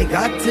ways they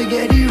got to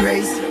get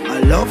erased.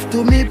 I love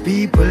to me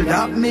people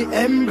that me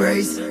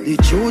embrace. The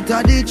truth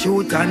are the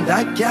truth and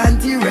that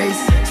can't erase.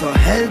 So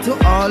hell to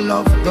all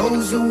of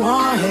those who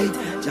want hate.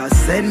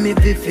 Just send me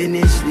to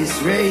finish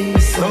this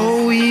race.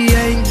 So we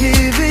ain't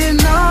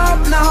giving up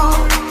now.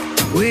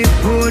 We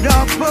put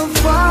up a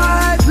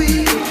fight,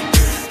 we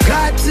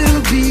got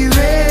to be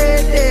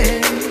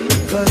ready,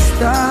 cause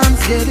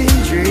time's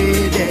getting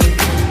dreary.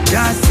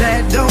 Just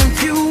said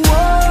don't you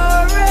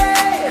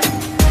worry,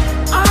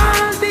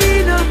 I'll be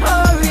in a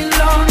hurry,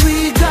 Lord.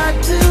 We got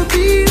to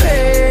be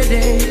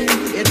ready,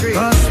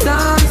 cause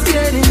time's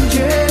getting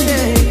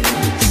dreary.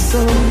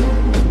 So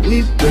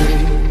we pray,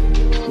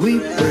 we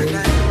pray,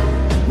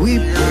 we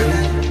pray,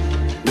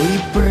 we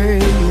pray,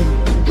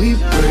 we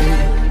pray,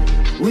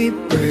 we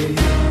pray.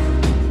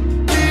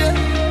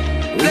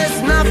 Bless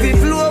not be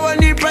flow when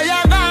the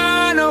prayer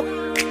gone up.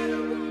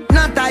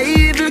 Not a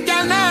evil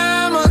can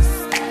harm us.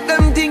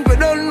 Them think we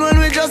done when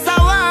we just a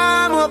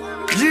warm up.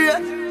 Yeah,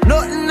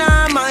 nothing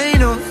harm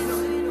mind us.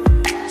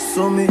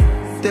 So me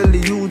tell the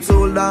youth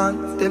hold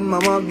on, tell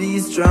mama be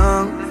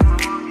strong.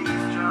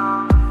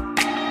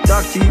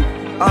 Jackie,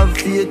 have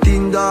faith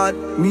in God,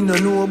 me no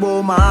know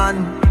about man.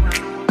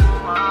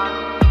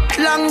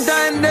 Long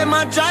time them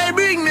a try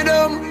bring me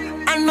down,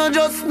 and not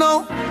just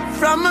now,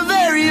 from a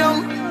very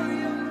young.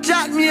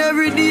 Chat me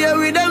every day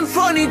with them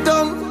funny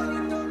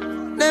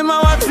tongue. Them a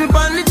watch me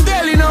on the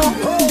telly now.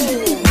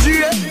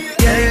 Yeah,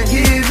 yeah,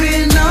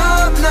 giving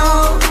up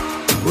now.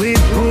 We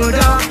put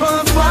up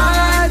a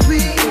fight,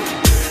 we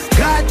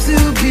got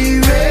to be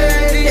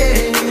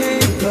ready,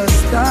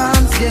 cause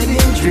time's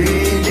getting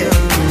dreary.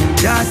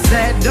 Just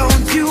said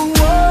don't you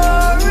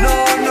worry, no,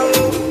 no,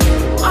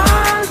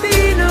 I'll be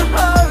in a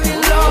hurry,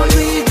 Lord.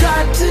 We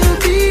got to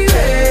be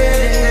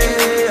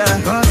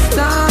ready, cause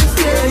time's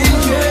getting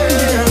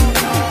dreary.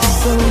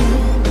 So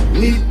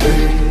we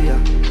pray,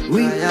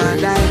 we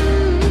die,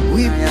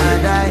 we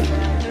die,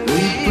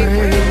 we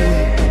pray,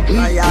 we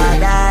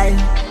die,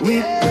 we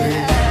pray,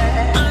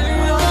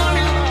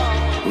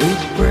 we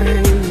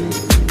pray,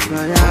 we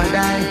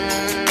die.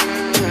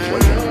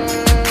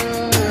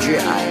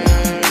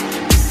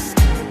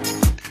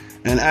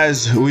 And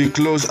as we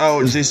close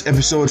out this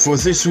episode for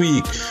this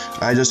week,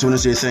 I just want to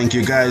say thank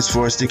you guys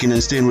for sticking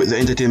and staying with the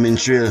Entertainment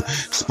Trail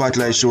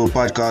Spotlight Show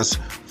podcast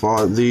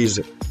for these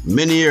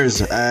many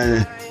years.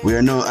 And we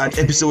are now at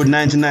episode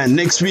 99.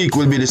 Next week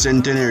will be the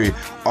centenary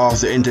of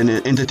the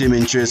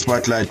Entertainment Trail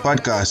Spotlight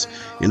podcast.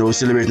 You know,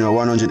 celebrating our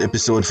 100th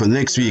episode for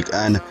next week.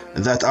 And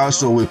that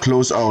also will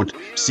close out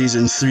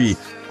season 3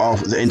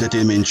 of the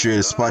Entertainment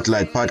Trail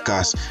Spotlight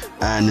podcast.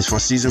 And for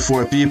season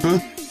 4 people,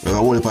 we have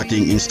a whole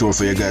thing in store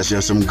for you guys. We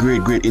have some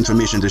great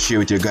information to share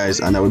with you guys,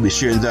 and I will be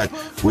sharing that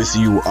with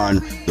you on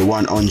the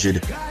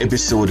 100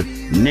 episode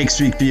next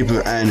week,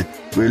 people. And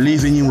we're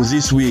leaving you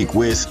this week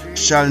with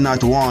Shall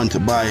Not Want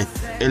by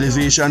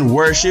Elevation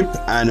Worship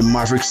and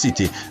Maverick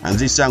City. And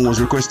this song was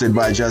requested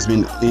by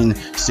Jasmine in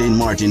St.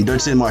 Martin,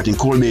 Dutch St. Martin,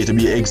 Colby to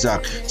be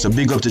exact. So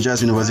big up to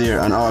Jasmine over there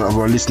and all of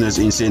our listeners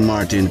in St.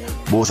 Martin,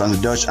 both on the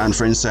Dutch and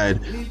French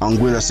side,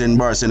 Anguilla, St.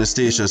 Bar, St.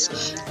 Eustatius,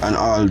 and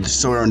all the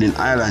surrounding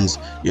islands.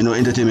 You know,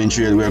 Entertainment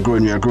Trail, we are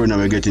growing, and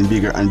we're getting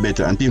bigger and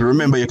better. And people,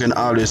 remember, you can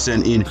always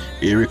send in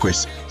a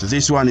request. So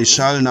this one is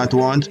Shall Not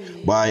Want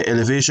by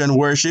Elevation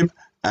Worship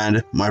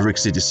and Maverick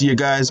City. See you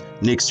guys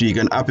next week,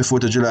 and happy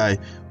 4th of July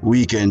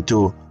weekend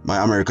to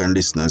my American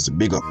listeners.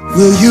 Big up.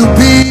 Will you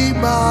be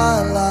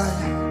my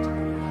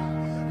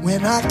light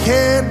when I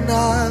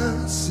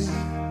cannot see?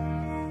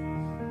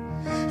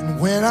 And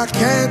when I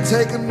can't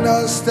take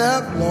another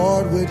step,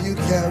 Lord, will you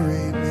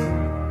carry me?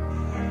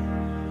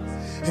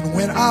 And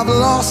when I've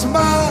lost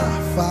my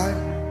fight,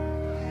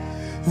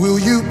 will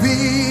you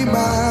be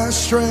my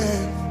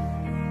strength?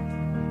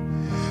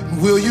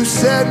 Will you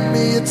set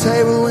me a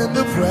table in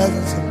the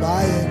presence of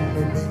my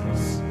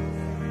enemies?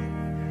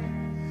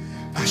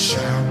 I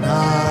shall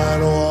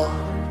not want,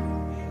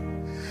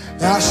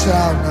 I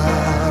shall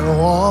not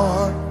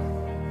want.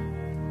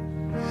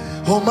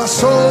 Oh, my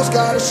soul's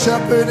got a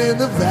shepherd in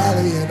the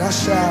valley, and I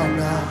shall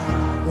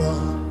not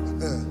want.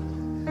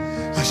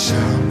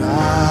 shall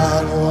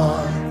not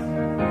want.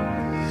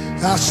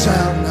 I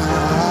shall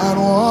not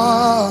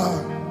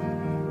want.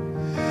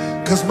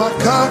 'Cause my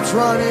cup's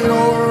running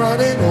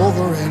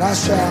over, and I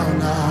shall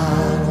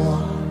not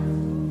want.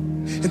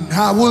 And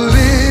I will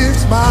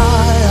lift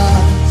my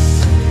eyes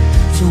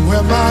to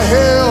where my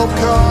help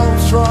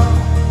comes from.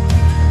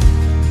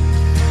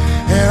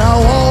 And I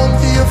won't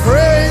be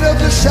afraid of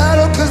the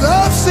shadow, 'cause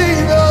I've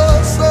seen the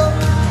sun.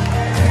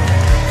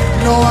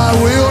 No, I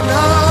will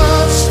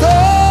not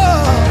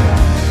stop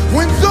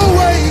when the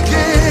way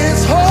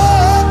gets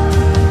hard.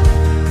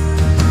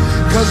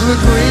 'Cause the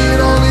green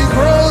only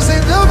grows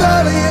in the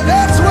valley, and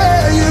that's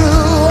where you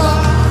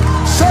are.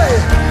 Say,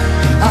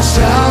 I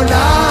shall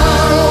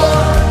not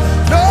walk.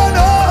 No,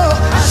 no,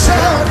 I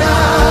shall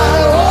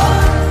not walk.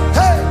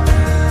 Hey,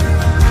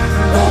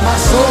 no, my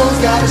soul's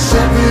got a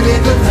shepherd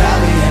in the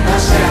valley, and I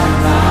shall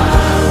not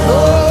walk.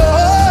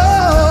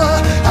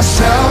 Oh, I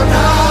shall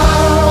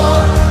not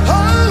walk.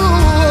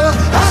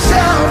 Oh, I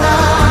shall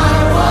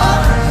not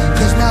walk.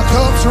 'Cause my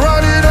cup's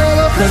running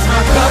over. 'Cause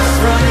my cup's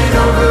running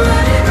over,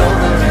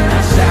 and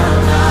I shall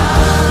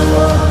not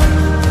walk.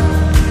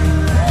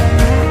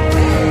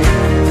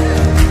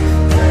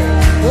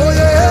 Oh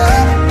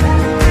yeah,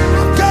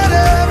 I've got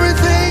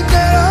everything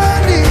that I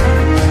need.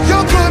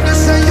 Your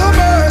goodness and your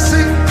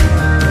mercy.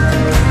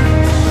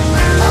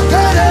 I've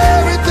got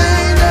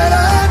everything that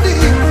I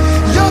need.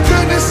 Your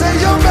goodness and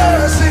your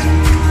mercy.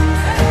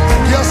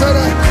 Yes, I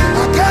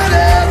got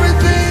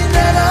everything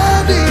that I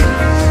need.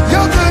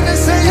 Your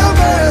goodness and your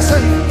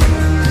mercy.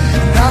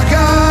 I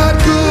got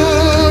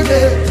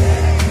goodness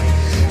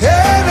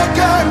and I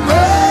got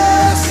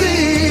mercy.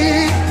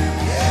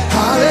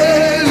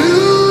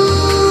 Hallelujah,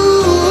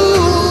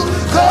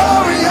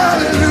 glory,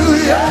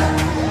 hallelujah.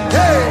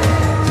 Hey,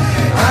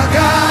 I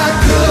got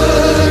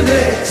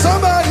goodness.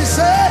 Somebody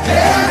say,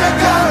 and I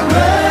got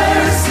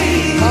mercy.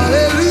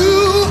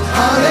 Hallelujah,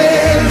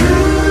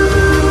 hallelujah,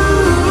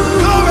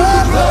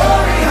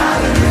 glory,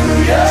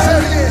 hallelujah. Say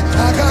it again.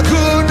 I got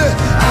goodness.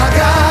 I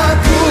got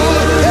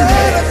goodness.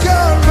 And I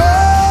got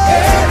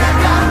mercy. And I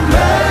got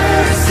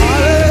mercy.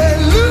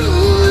 Hallelujah,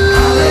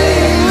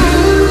 hallelujah,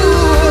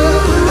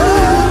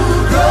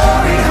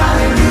 glory,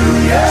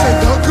 hallelujah. Say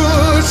the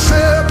good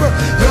shepherd,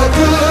 the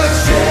good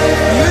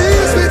shepherd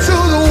leads me to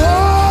the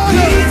water.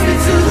 Leads me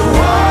to the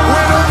water.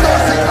 When I'm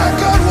thirsty, I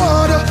got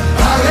water.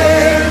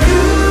 Hallelujah.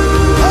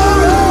 All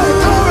right,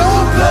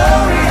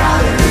 glory,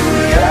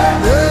 hallelujah.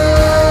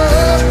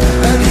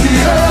 Yeah, and He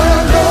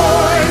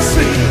anoints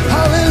me.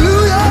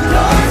 Hallelujah.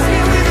 Anoints me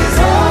with His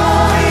oil.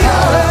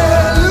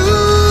 Hallelujah.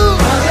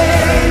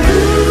 Hallelujah.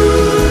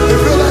 You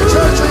feel like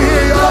church in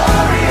here, y'all?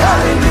 Glory,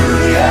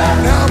 hallelujah.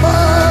 Now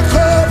my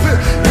cup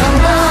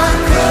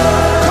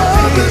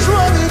is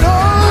running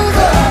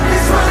over. Cup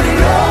is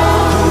running over.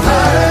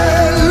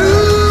 Hallelujah.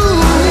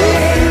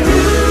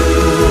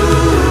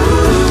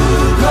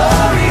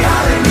 Glory,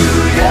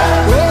 hallelujah.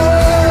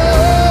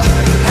 Oh,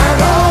 I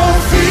don't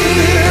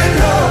fear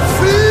no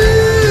need.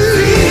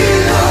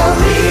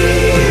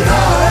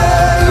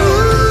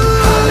 Hallelujah.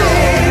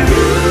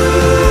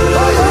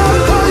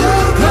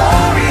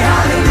 Glory,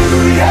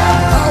 hallelujah.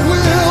 I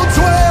will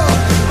dwell.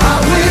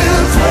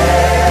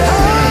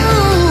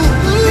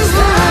 This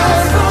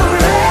house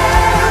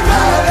forever.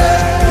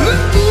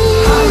 Hallelujah.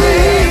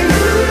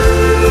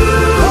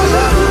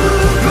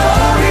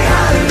 Glory,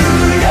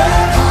 hallelujah.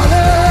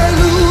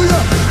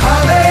 Hallelujah.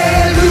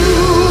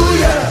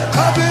 Hallelujah.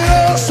 Clap it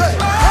up, say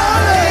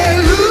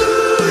hallelujah.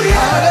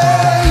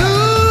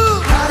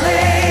 Hallelujah.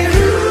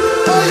 Hallelujah.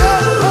 Oh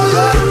yeah, oh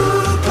yeah.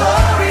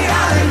 Glory,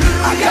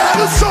 hallelujah. I got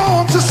a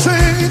song to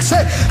sing.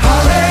 Say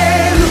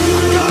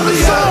hallelujah. Got a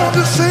song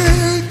to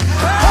sing.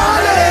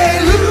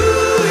 Hallelujah.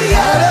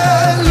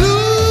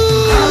 Hallelujah.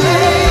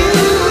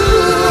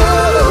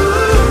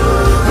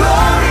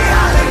 Glory,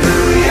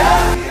 hallelujah.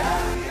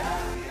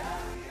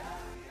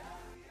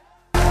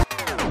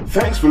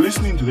 Thanks for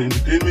listening to the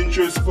Entertainment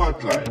Trail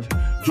Spotlight.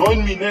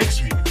 Join me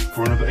next week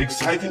for another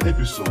exciting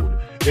episode.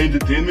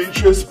 Entertainment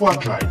Trail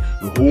Spotlight,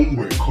 the home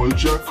where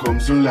culture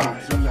comes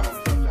alive.